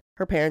 2000,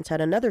 her parents had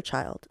another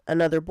child,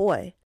 another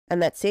boy,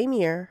 and that same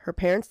year, her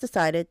parents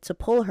decided to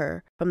pull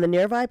her from the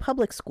nearby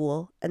public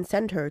school and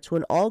send her to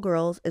an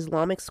all-girls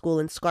Islamic school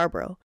in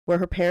Scarborough, where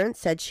her parents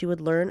said she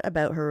would learn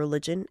about her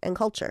religion and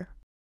culture.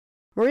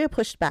 Maria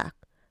pushed back,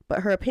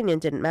 but her opinion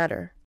didn't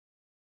matter.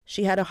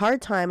 She had a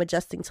hard time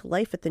adjusting to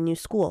life at the new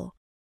school.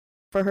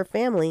 For her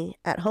family,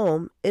 at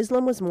home,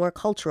 Islam was more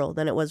cultural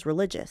than it was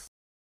religious,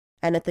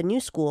 and at the new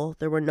school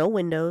there were no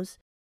windows,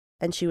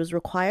 and she was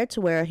required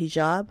to wear a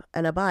hijab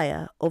and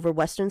abaya over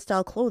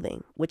Western-style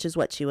clothing, which is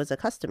what she was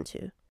accustomed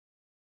to.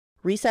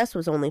 Recess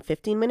was only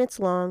 15 minutes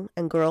long,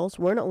 and girls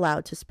weren't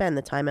allowed to spend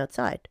the time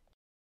outside.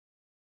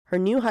 Her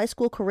new high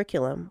school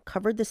curriculum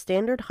covered the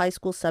standard high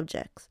school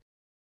subjects,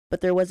 but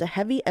there was a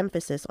heavy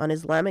emphasis on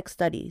Islamic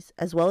studies,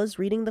 as well as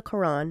reading the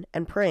Quran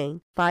and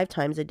praying 5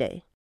 times a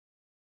day.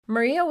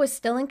 Maria was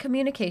still in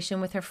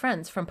communication with her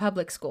friends from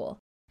public school,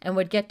 and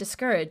would get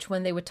discouraged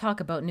when they would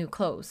talk about new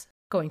clothes,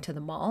 going to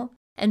the mall,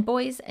 and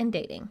boys and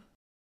dating.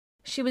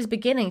 She was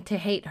beginning to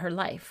hate her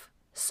life,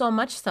 so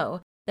much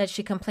so that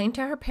she complained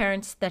to her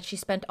parents that she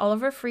spent all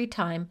of her free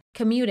time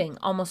commuting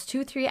almost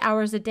 2-3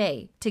 hours a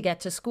day to get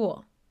to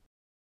school.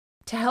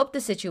 To help the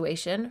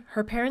situation,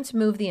 her parents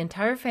moved the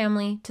entire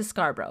family to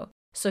Scarborough,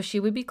 so she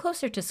would be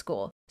closer to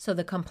school, so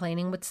the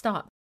complaining would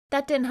stop.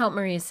 That didn't help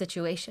Maria's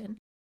situation.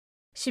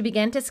 She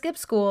began to skip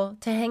school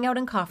to hang out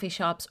in coffee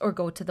shops or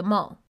go to the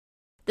mall.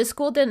 The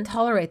school didn't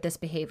tolerate this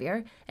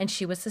behavior, and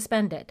she was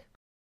suspended.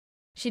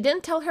 She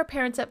didn't tell her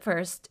parents at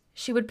first.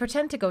 She would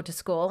pretend to go to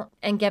school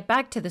and get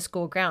back to the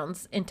school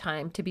grounds in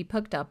time to be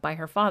picked up by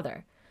her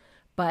father.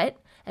 But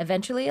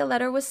eventually a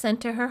letter was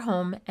sent to her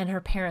home, and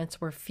her parents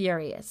were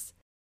furious.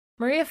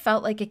 Maria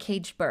felt like a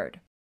caged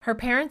bird. Her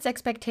parents'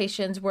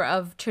 expectations were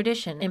of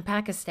tradition in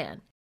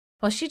Pakistan,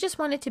 while she just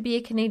wanted to be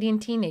a Canadian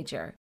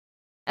teenager.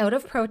 Out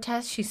of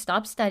protest, she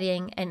stopped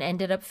studying and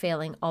ended up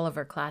failing all of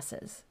her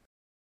classes.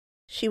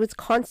 She was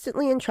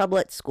constantly in trouble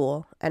at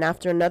school, and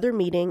after another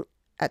meeting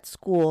at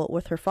school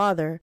with her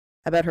father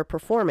about her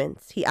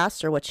performance, he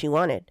asked her what she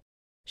wanted.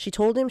 She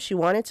told him she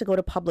wanted to go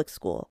to public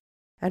school,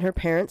 and her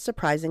parents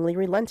surprisingly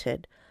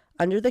relented,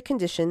 under the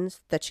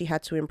conditions that she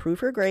had to improve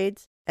her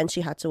grades and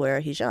she had to wear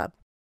a hijab.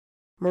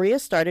 Maria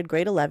started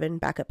grade 11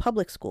 back at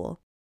public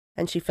school,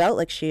 and she felt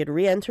like she had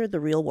re-entered the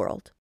real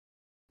world.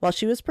 While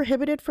she was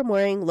prohibited from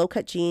wearing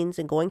low-cut jeans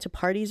and going to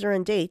parties or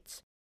on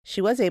dates,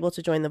 she was able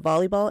to join the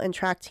volleyball and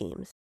track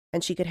teams,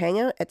 and she could hang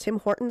out at Tim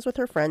Hortons with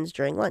her friends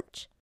during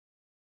lunch.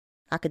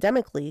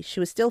 Academically, she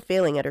was still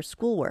failing at her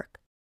schoolwork.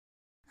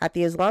 At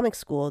the Islamic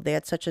school, they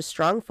had such a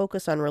strong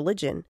focus on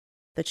religion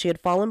that she had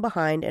fallen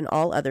behind in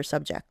all other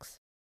subjects.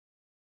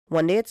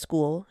 One day at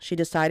school, she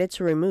decided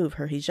to remove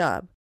her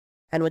hijab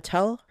and would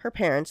tell her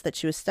parents that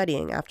she was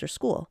studying after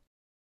school.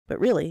 But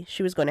really,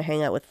 she was going to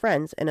hang out with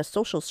friends in a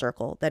social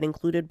circle that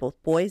included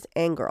both boys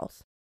and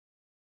girls.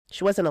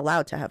 She wasn't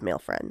allowed to have male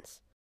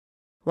friends.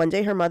 One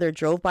day her mother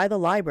drove by the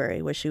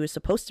library where she was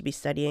supposed to be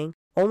studying,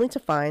 only to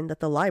find that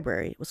the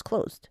library was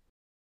closed.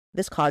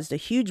 This caused a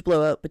huge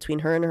blowout between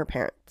her and her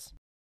parents.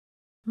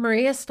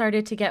 Maria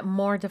started to get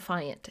more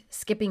defiant,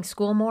 skipping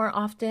school more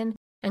often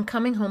and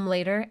coming home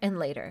later and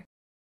later.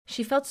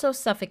 She felt so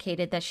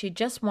suffocated that she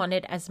just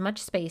wanted as much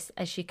space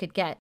as she could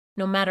get,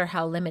 no matter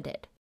how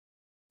limited.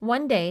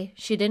 One day,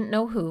 she didn't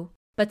know who,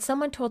 but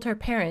someone told her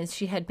parents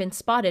she had been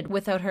spotted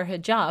without her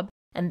hijab,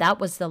 and that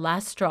was the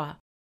last straw.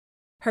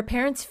 Her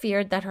parents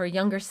feared that her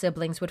younger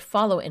siblings would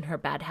follow in her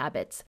bad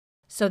habits,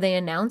 so they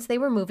announced they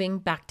were moving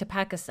back to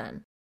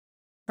Pakistan.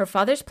 Her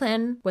father's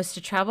plan was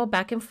to travel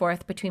back and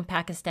forth between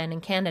Pakistan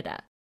and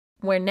Canada,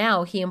 where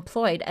now he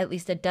employed at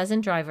least a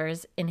dozen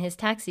drivers in his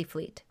taxi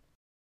fleet.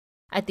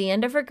 At the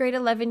end of her grade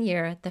 11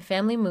 year, the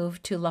family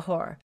moved to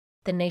Lahore,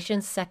 the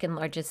nation's second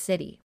largest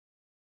city.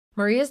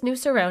 Maria's new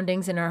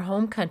surroundings in her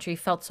home country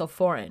felt so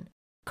foreign.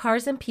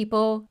 Cars and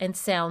people and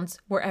sounds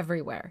were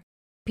everywhere.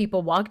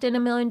 People walked in a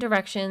million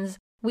directions,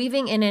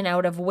 weaving in and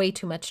out of way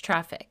too much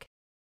traffic.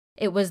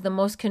 It was the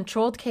most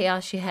controlled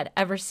chaos she had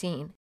ever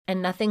seen,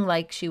 and nothing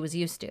like she was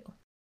used to.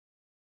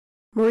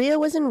 Maria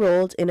was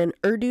enrolled in an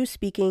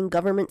Urdu-speaking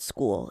government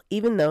school,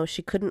 even though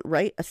she couldn't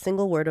write a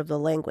single word of the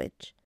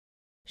language.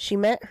 She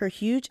met her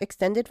huge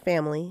extended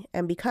family,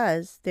 and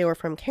because they were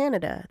from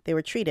Canada, they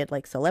were treated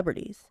like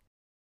celebrities.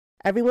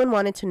 Everyone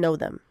wanted to know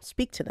them,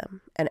 speak to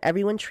them, and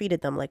everyone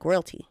treated them like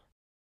royalty.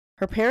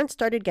 Her parents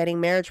started getting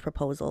marriage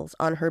proposals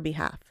on her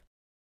behalf.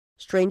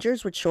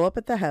 Strangers would show up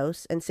at the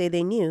house and say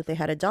they knew they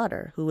had a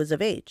daughter who was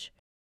of age.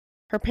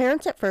 Her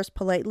parents at first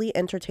politely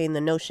entertained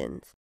the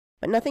notions,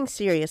 but nothing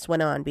serious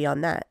went on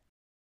beyond that.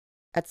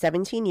 At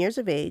 17 years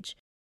of age,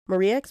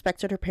 Maria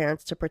expected her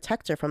parents to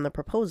protect her from the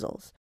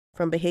proposals,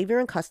 from behavior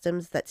and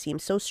customs that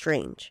seemed so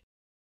strange.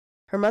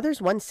 Her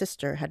mother's one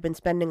sister had been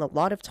spending a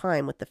lot of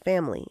time with the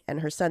family,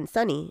 and her son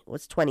Sonny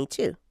was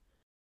 22.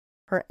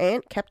 Her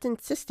aunt kept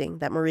insisting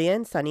that Maria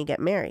and Sonny get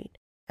married,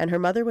 and her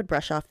mother would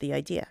brush off the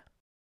idea.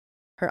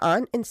 Her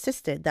aunt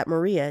insisted that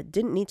Maria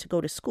didn't need to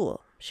go to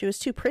school. She was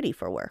too pretty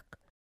for work.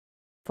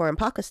 For in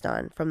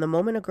Pakistan, from the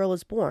moment a girl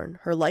is born,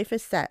 her life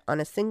is set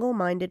on a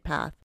single-minded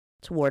path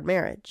toward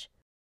marriage.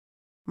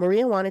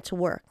 Maria wanted to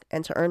work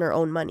and to earn her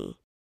own money.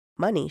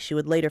 Money, she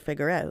would later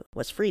figure out,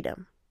 was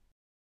freedom.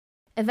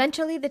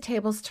 Eventually, the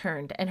tables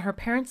turned, and her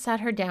parents sat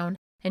her down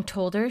and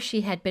told her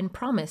she had been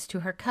promised to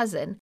her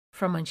cousin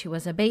from when she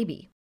was a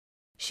baby.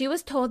 She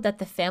was told that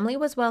the family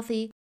was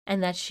wealthy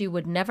and that she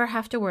would never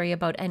have to worry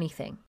about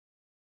anything.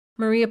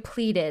 Maria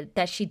pleaded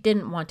that she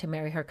didn't want to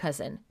marry her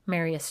cousin,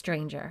 marry a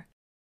stranger.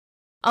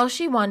 All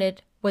she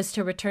wanted was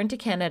to return to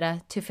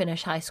Canada to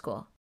finish high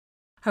school.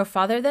 Her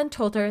father then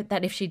told her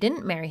that if she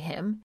didn't marry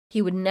him,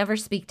 he would never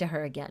speak to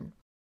her again.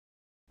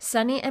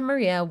 Sonny and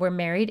Maria were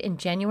married in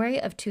January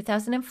of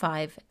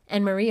 2005,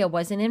 and Maria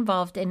wasn't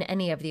involved in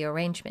any of the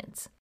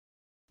arrangements.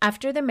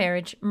 After the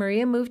marriage,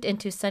 Maria moved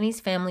into Sonny's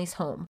family's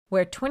home,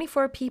 where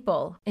 24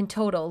 people in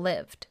total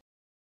lived.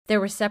 There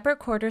were separate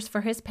quarters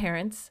for his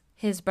parents,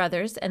 his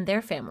brothers and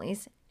their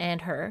families,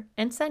 and her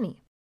and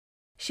Sonny.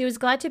 She was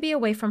glad to be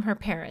away from her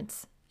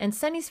parents, and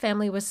Sonny's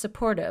family was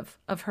supportive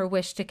of her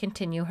wish to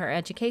continue her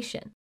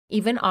education,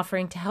 even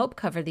offering to help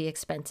cover the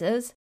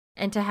expenses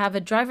and to have a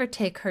driver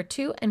take her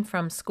to and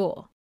from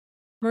school.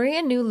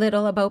 Maria knew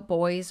little about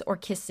boys or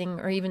kissing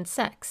or even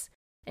sex,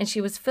 and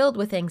she was filled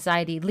with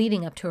anxiety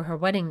leading up to her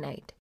wedding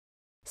night.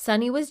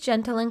 Sonny was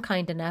gentle and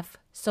kind enough,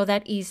 so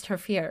that eased her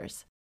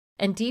fears,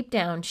 and deep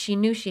down she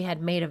knew she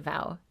had made a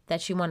vow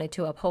that she wanted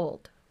to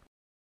uphold.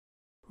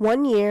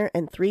 1 year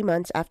and 3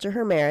 months after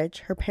her marriage,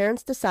 her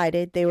parents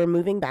decided they were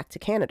moving back to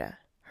Canada.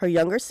 Her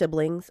younger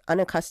siblings,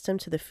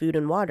 unaccustomed to the food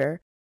and water,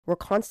 were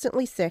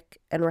constantly sick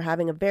and were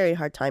having a very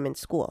hard time in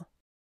school.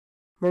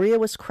 Maria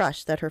was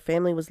crushed that her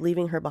family was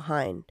leaving her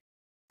behind.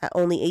 At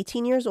only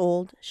 18 years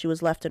old, she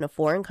was left in a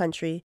foreign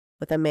country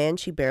with a man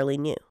she barely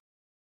knew.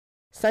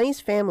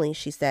 Sonny's family,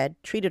 she said,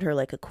 treated her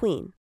like a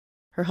queen.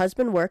 Her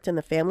husband worked in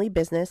the family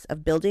business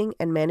of building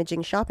and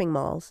managing shopping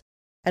malls,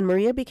 and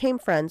Maria became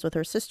friends with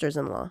her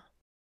sisters-in-law.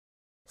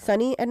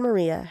 Sonny and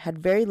Maria had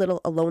very little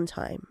alone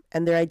time,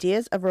 and their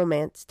ideas of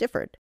romance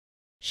differed.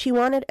 She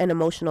wanted an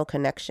emotional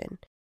connection,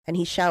 and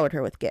he showered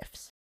her with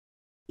gifts.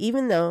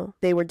 Even though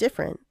they were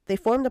different, they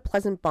formed a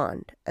pleasant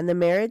bond, and the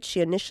marriage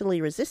she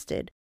initially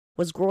resisted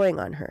was growing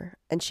on her,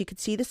 and she could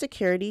see the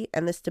security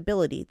and the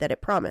stability that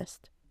it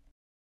promised.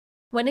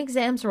 When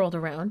exams rolled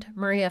around,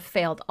 Maria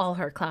failed all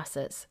her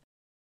classes.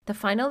 The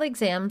final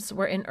exams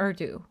were in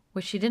Urdu,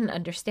 which she didn't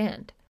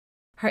understand.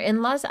 Her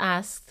in-laws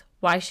asked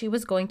why she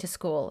was going to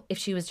school if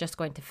she was just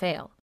going to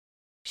fail.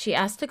 She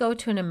asked to go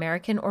to an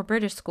American or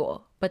British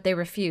school, but they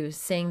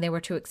refused, saying they were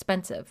too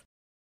expensive.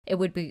 It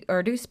would be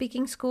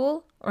Urdu-speaking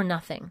school or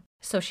nothing,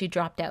 so she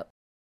dropped out.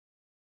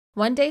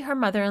 One day her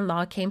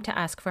mother-in-law came to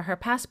ask for her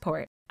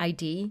passport,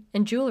 ID,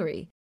 and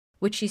jewelry,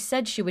 which she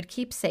said she would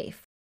keep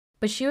safe,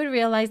 but she would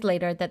realize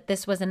later that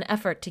this was an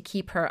effort to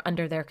keep her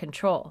under their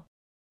control.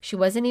 She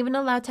wasn't even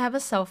allowed to have a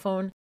cell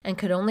phone and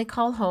could only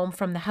call home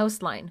from the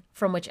house line,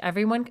 from which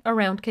everyone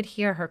around could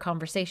hear her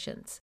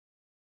conversations.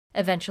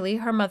 Eventually,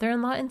 her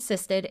mother-in-law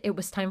insisted it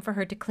was time for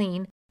her to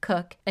clean,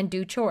 cook, and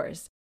do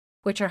chores,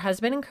 which her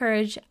husband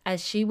encouraged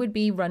as she would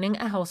be running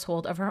a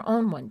household of her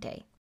own one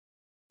day.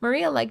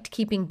 Maria liked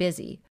keeping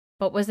busy,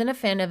 but wasn't a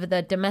fan of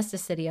the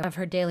domesticity of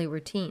her daily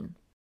routine.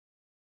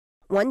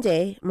 One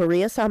day,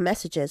 Maria saw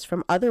messages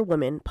from other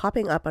women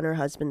popping up on her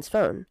husband's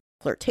phone,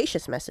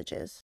 flirtatious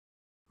messages.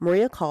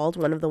 Maria called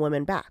one of the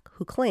women back,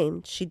 who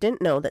claimed she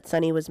didn't know that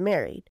Sonny was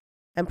married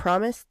and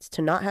promised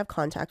to not have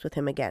contact with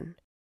him again.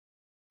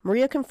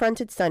 Maria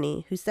confronted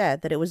Sonny, who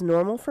said that it was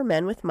normal for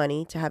men with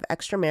money to have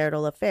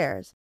extramarital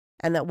affairs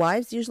and that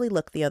wives usually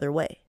look the other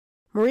way.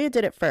 Maria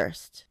did it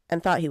first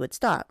and thought he would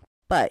stop,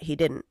 but he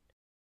didn't.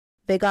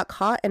 They got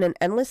caught in an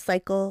endless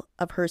cycle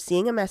of her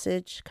seeing a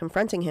message,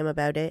 confronting him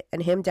about it,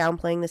 and him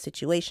downplaying the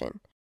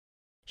situation.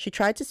 She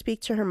tried to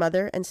speak to her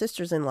mother and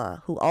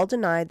sisters-in-law, who all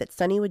denied that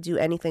Sonny would do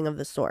anything of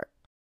the sort.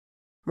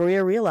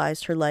 Maria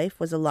realized her life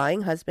was a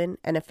lying husband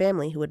and a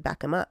family who would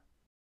back him up.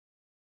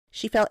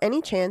 She felt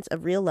any chance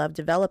of real love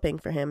developing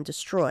for him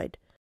destroyed.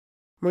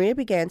 Maria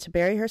began to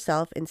bury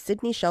herself in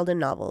Sidney Sheldon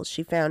novels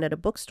she found at a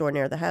bookstore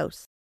near the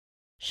house.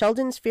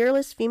 Sheldon's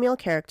fearless female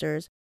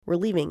characters were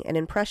leaving an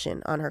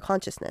impression on her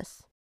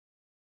consciousness.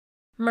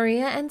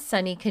 Maria and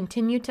Sonny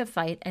continued to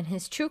fight, and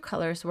his true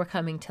colors were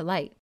coming to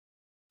light.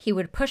 He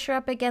would push her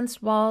up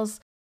against walls,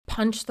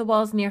 punch the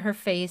walls near her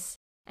face,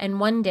 and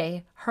one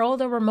day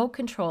hurled a remote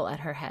control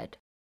at her head.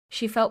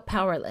 She felt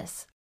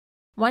powerless.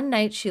 One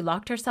night she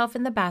locked herself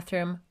in the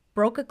bathroom,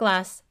 broke a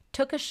glass,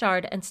 took a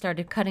shard, and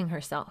started cutting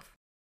herself.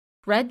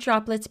 Red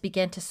droplets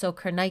began to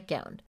soak her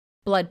nightgown.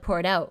 Blood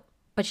poured out,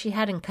 but she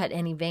hadn't cut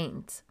any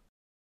veins.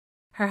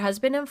 Her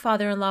husband and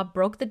father-in-law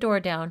broke the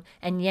door down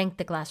and yanked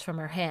the glass from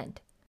her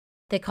hand.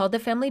 They called the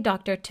family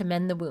doctor to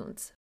mend the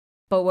wounds.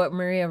 But what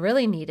Maria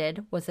really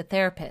needed was a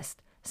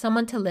therapist,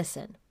 someone to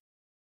listen.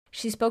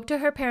 She spoke to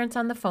her parents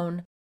on the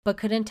phone, but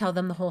couldn't tell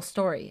them the whole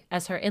story,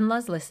 as her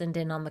in-laws listened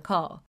in on the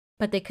call,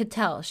 but they could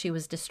tell she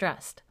was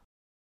distressed.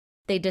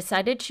 They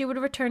decided she would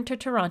return to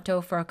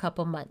Toronto for a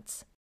couple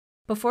months.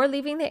 Before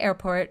leaving the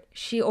airport,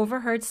 she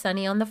overheard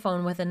Sonny on the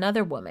phone with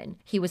another woman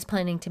he was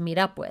planning to meet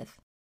up with.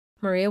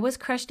 Maria was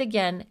crushed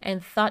again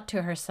and thought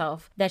to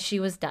herself that she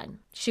was done.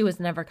 She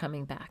was never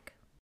coming back.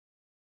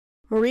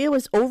 Maria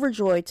was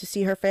overjoyed to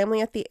see her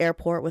family at the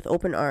airport with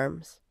open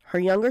arms. Her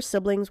younger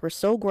siblings were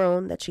so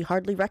grown that she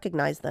hardly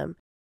recognized them,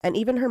 and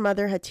even her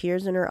mother had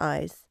tears in her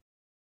eyes.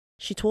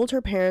 She told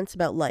her parents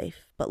about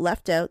life, but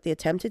left out the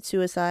attempted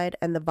suicide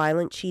and the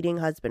violent cheating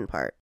husband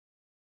part.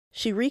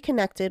 She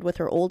reconnected with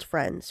her old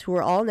friends, who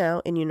were all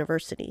now in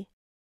university.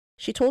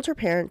 She told her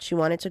parents she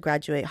wanted to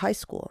graduate high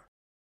school.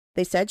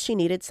 They said she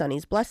needed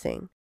Sonny's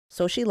blessing,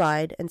 so she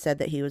lied and said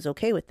that he was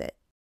okay with it.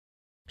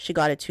 She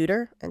got a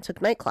tutor and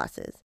took night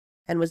classes,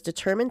 and was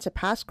determined to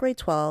pass grade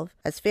 12,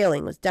 as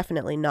failing was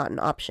definitely not an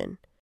option.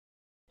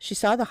 She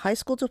saw the high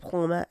school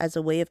diploma as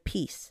a way of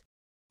peace.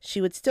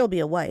 She would still be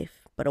a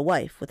wife, but a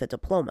wife with a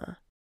diploma.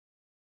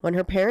 When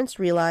her parents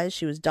realized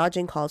she was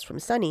dodging calls from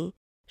Sonny,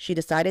 she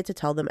decided to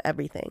tell them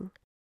everything.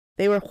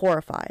 They were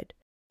horrified,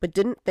 but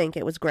didn't think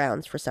it was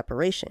grounds for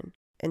separation.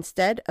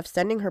 Instead of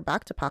sending her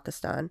back to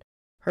Pakistan,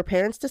 her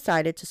parents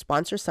decided to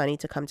sponsor Sonny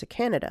to come to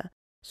Canada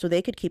so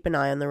they could keep an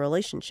eye on the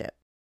relationship.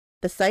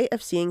 The sight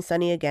of seeing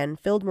Sonny again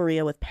filled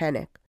Maria with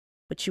panic,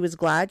 but she was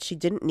glad she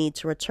didn't need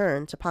to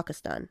return to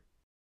Pakistan.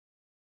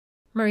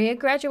 Maria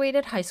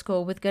graduated high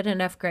school with good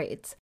enough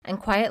grades and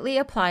quietly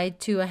applied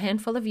to a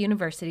handful of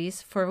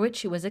universities for which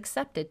she was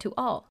accepted to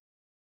all: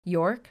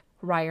 York,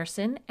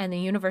 Ryerson, and the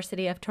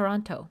University of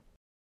Toronto.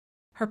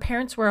 Her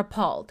parents were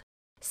appalled,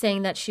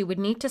 saying that she would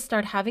need to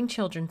start having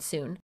children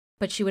soon,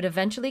 but she would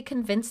eventually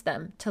convince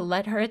them to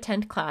let her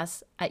attend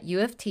class at U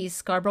of T's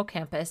Scarborough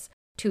campus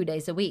 2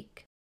 days a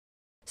week.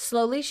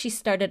 Slowly, she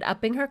started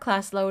upping her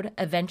class load,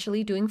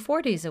 eventually doing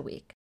 4 days a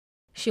week.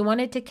 She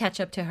wanted to catch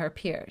up to her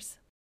peers.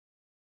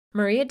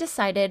 Maria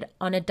decided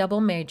on a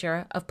double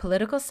major of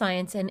political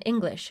science and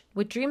English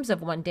with dreams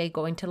of one day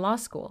going to law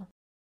school.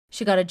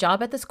 She got a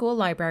job at the school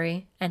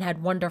library and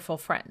had wonderful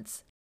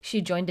friends.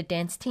 She joined a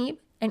dance team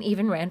and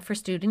even ran for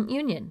student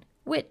union,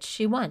 which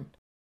she won.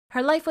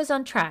 Her life was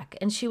on track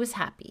and she was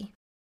happy.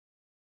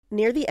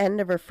 Near the end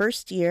of her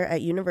first year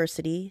at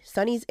university,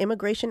 Sonny's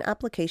immigration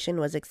application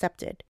was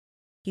accepted.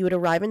 He would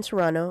arrive in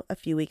Toronto a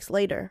few weeks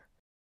later.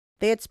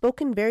 They had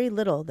spoken very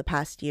little the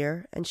past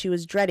year, and she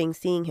was dreading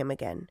seeing him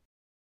again.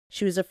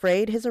 She was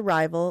afraid his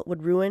arrival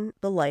would ruin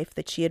the life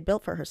that she had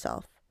built for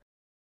herself.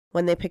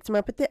 When they picked him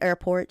up at the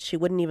airport, she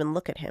wouldn't even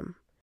look at him.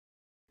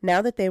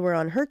 Now that they were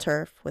on her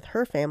turf with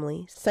her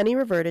family, Sunny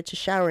reverted to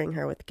showering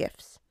her with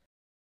gifts.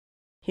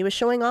 He was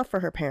showing off for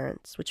her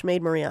parents, which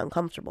made Maria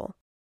uncomfortable.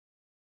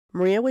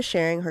 Maria was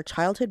sharing her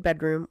childhood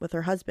bedroom with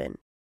her husband,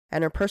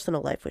 and her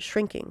personal life was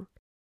shrinking.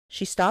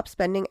 She stopped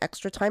spending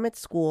extra time at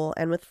school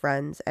and with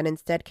friends, and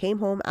instead came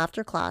home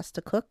after class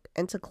to cook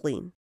and to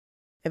clean.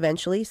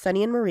 Eventually,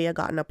 Sunny and Maria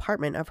got an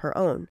apartment of her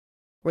own,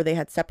 where they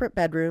had separate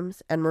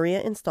bedrooms, and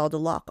Maria installed a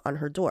lock on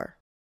her door.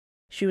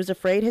 She was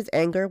afraid his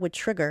anger would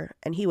trigger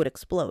and he would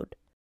explode.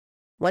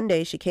 One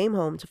day she came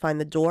home to find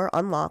the door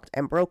unlocked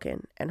and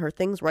broken, and her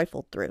things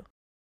rifled through.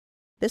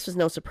 This was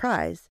no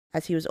surprise,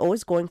 as he was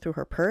always going through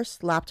her purse,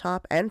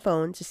 laptop, and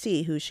phone to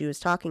see who she was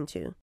talking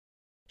to.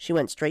 She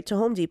went straight to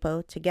Home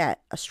Depot to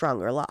get a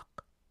stronger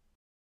lock.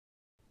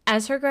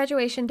 As her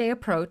graduation day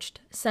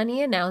approached,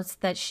 Sunny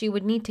announced that she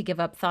would need to give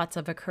up thoughts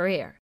of a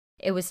career.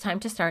 It was time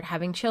to start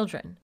having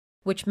children,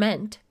 which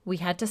meant we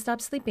had to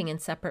stop sleeping in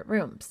separate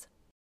rooms.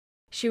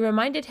 She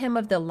reminded him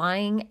of the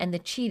lying and the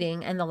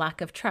cheating and the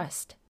lack of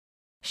trust.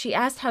 She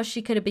asked how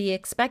she could be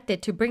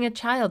expected to bring a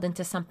child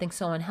into something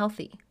so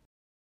unhealthy.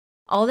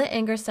 All the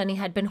anger Sunny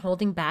had been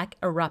holding back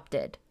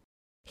erupted.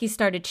 He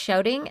started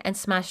shouting and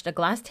smashed a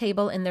glass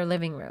table in their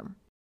living room.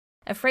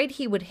 Afraid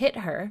he would hit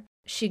her,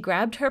 she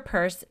grabbed her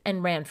purse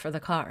and ran for the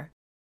car.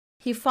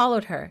 He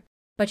followed her,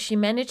 but she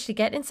managed to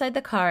get inside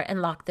the car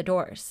and lock the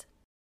doors.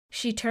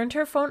 She turned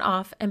her phone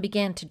off and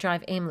began to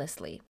drive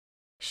aimlessly.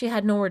 She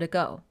had nowhere to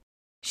go.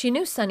 She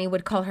knew Sunny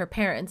would call her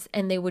parents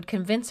and they would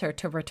convince her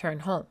to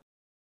return home.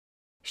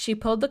 She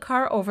pulled the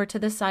car over to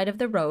the side of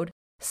the road,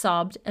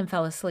 sobbed, and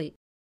fell asleep.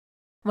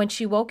 When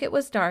she woke, it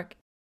was dark,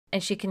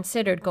 and she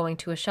considered going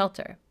to a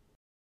shelter.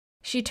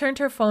 She turned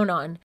her phone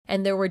on,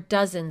 and there were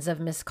dozens of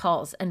missed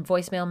calls and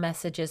voicemail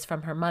messages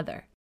from her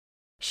mother.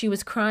 She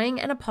was crying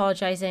and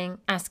apologizing,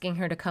 asking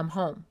her to come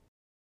home.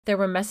 There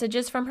were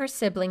messages from her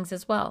siblings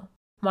as well,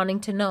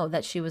 wanting to know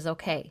that she was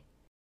okay.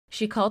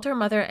 She called her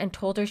mother and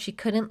told her she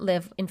couldn't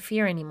live in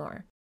fear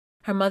anymore.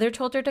 Her mother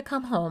told her to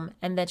come home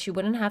and that she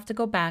wouldn't have to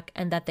go back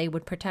and that they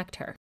would protect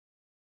her.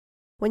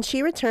 When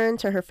she returned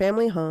to her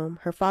family home,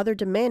 her father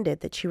demanded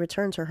that she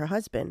return to her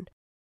husband,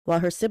 while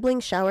her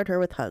siblings showered her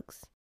with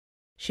hugs.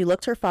 She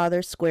looked her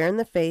father square in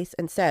the face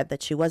and said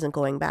that she wasn't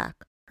going back.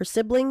 Her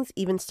siblings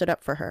even stood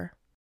up for her.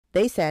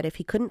 They said if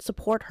he couldn't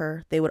support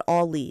her, they would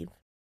all leave.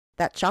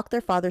 That shocked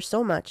their father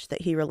so much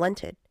that he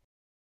relented.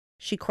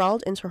 She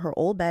crawled into her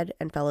old bed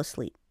and fell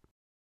asleep.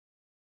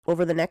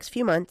 Over the next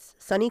few months,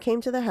 Sunny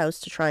came to the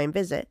house to try and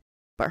visit,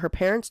 but her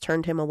parents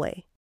turned him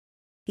away.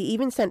 He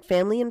even sent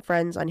family and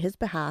friends on his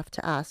behalf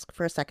to ask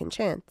for a second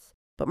chance,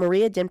 but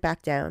Maria didn't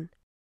back down.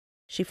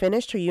 She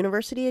finished her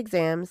university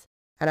exams,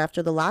 and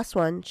after the last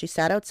one, she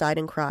sat outside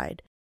and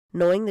cried,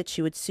 knowing that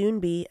she would soon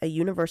be a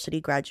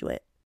university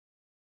graduate.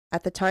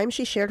 At the time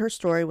she shared her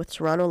story with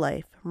Toronto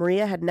Life,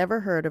 Maria had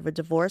never heard of a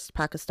divorced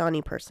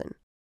Pakistani person.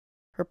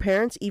 Her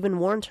parents even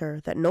warned her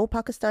that no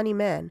Pakistani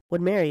man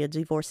would marry a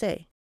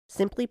divorcee.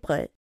 Simply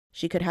put,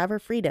 she could have her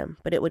freedom,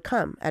 but it would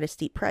come at a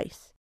steep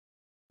price.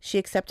 She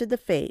accepted the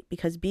fate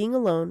because being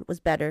alone was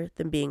better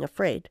than being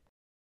afraid.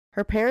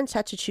 Her parents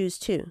had to choose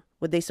too.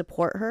 Would they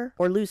support her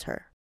or lose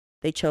her?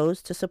 They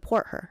chose to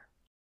support her.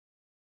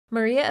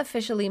 Maria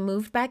officially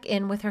moved back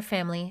in with her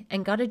family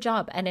and got a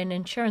job at an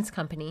insurance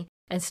company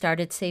and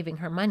started saving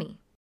her money.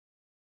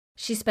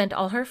 She spent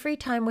all her free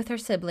time with her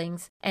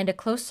siblings and a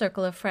close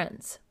circle of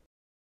friends.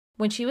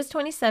 When she was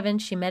 27,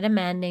 she met a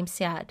man named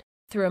Siad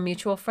through a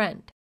mutual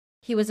friend.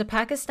 He was a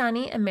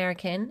Pakistani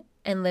American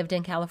and lived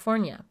in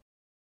California.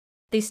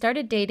 They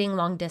started dating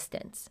long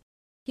distance.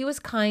 He was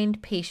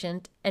kind,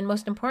 patient, and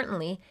most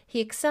importantly, he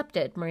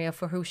accepted Maria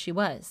for who she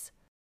was.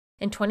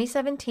 In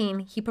 2017,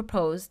 he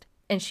proposed,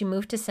 and she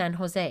moved to San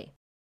Jose.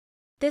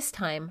 This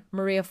time,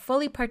 Maria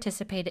fully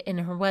participated in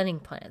her wedding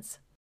plans.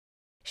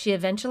 She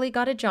eventually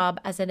got a job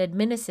as an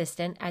admin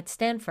assistant at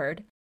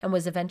Stanford and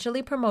was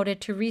eventually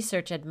promoted to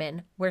research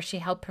admin, where she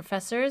helped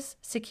professors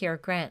secure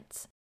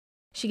grants.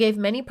 She gave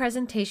many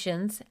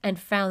presentations and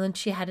found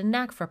she had a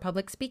knack for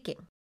public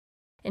speaking.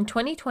 In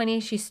 2020,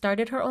 she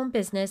started her own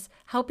business,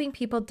 helping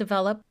people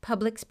develop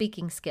public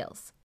speaking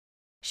skills.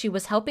 She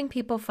was helping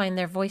people find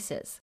their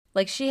voices,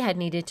 like she had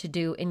needed to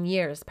do in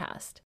years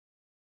past.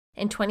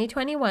 In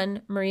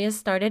 2021, Maria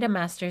started a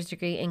master's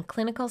degree in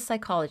clinical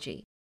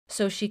psychology,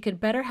 so she could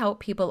better help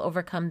people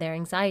overcome their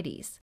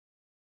anxieties.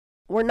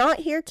 We're not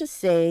here to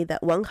say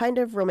that one kind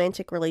of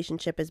romantic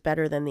relationship is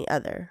better than the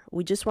other.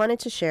 We just wanted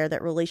to share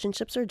that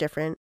relationships are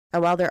different,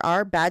 and while there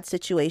are bad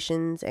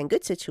situations and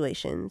good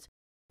situations,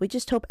 we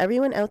just hope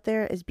everyone out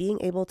there is being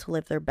able to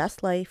live their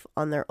best life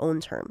on their own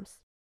terms.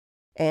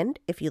 And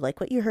if you like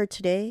what you heard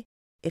today,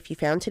 if you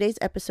found today's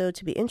episode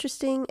to be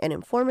interesting and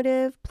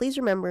informative, please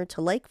remember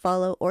to like,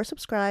 follow, or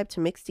subscribe to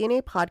Mixed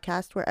DNA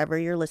Podcast wherever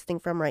you're listening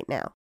from right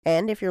now.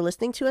 And if you're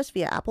listening to us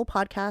via Apple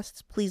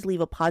Podcasts, please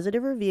leave a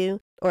positive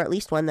review, or at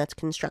least one that's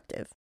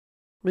constructive.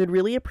 We would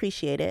really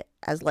appreciate it,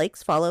 as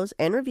likes, follows,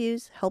 and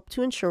reviews help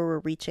to ensure we're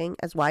reaching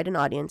as wide an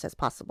audience as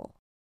possible.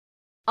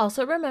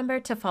 Also remember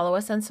to follow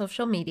us on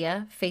social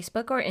media,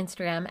 Facebook or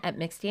Instagram at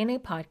Mixed DNA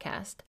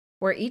Podcast,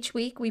 where each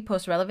week we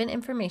post relevant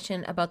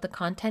information about the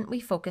content we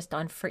focused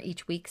on for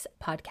each week's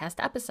podcast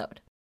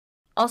episode.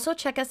 Also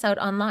check us out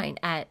online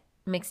at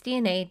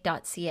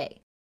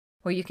mixeddna.ca,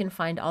 where you can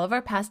find all of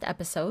our past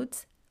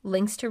episodes,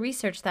 links to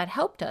research that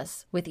helped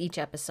us with each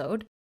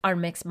episode, our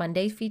Mixed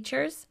Monday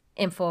features,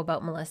 info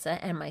about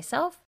Melissa and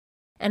myself,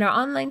 and our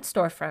online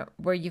storefront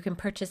where you can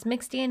purchase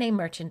Mixed DNA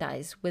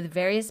merchandise with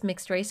various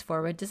mixed race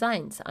forward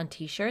designs on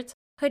t-shirts,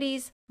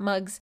 hoodies,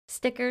 mugs,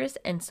 stickers,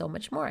 and so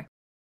much more.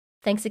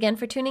 Thanks again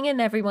for tuning in,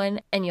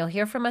 everyone, and you'll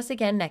hear from us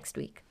again next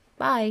week.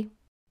 Bye.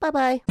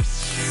 Bye-bye.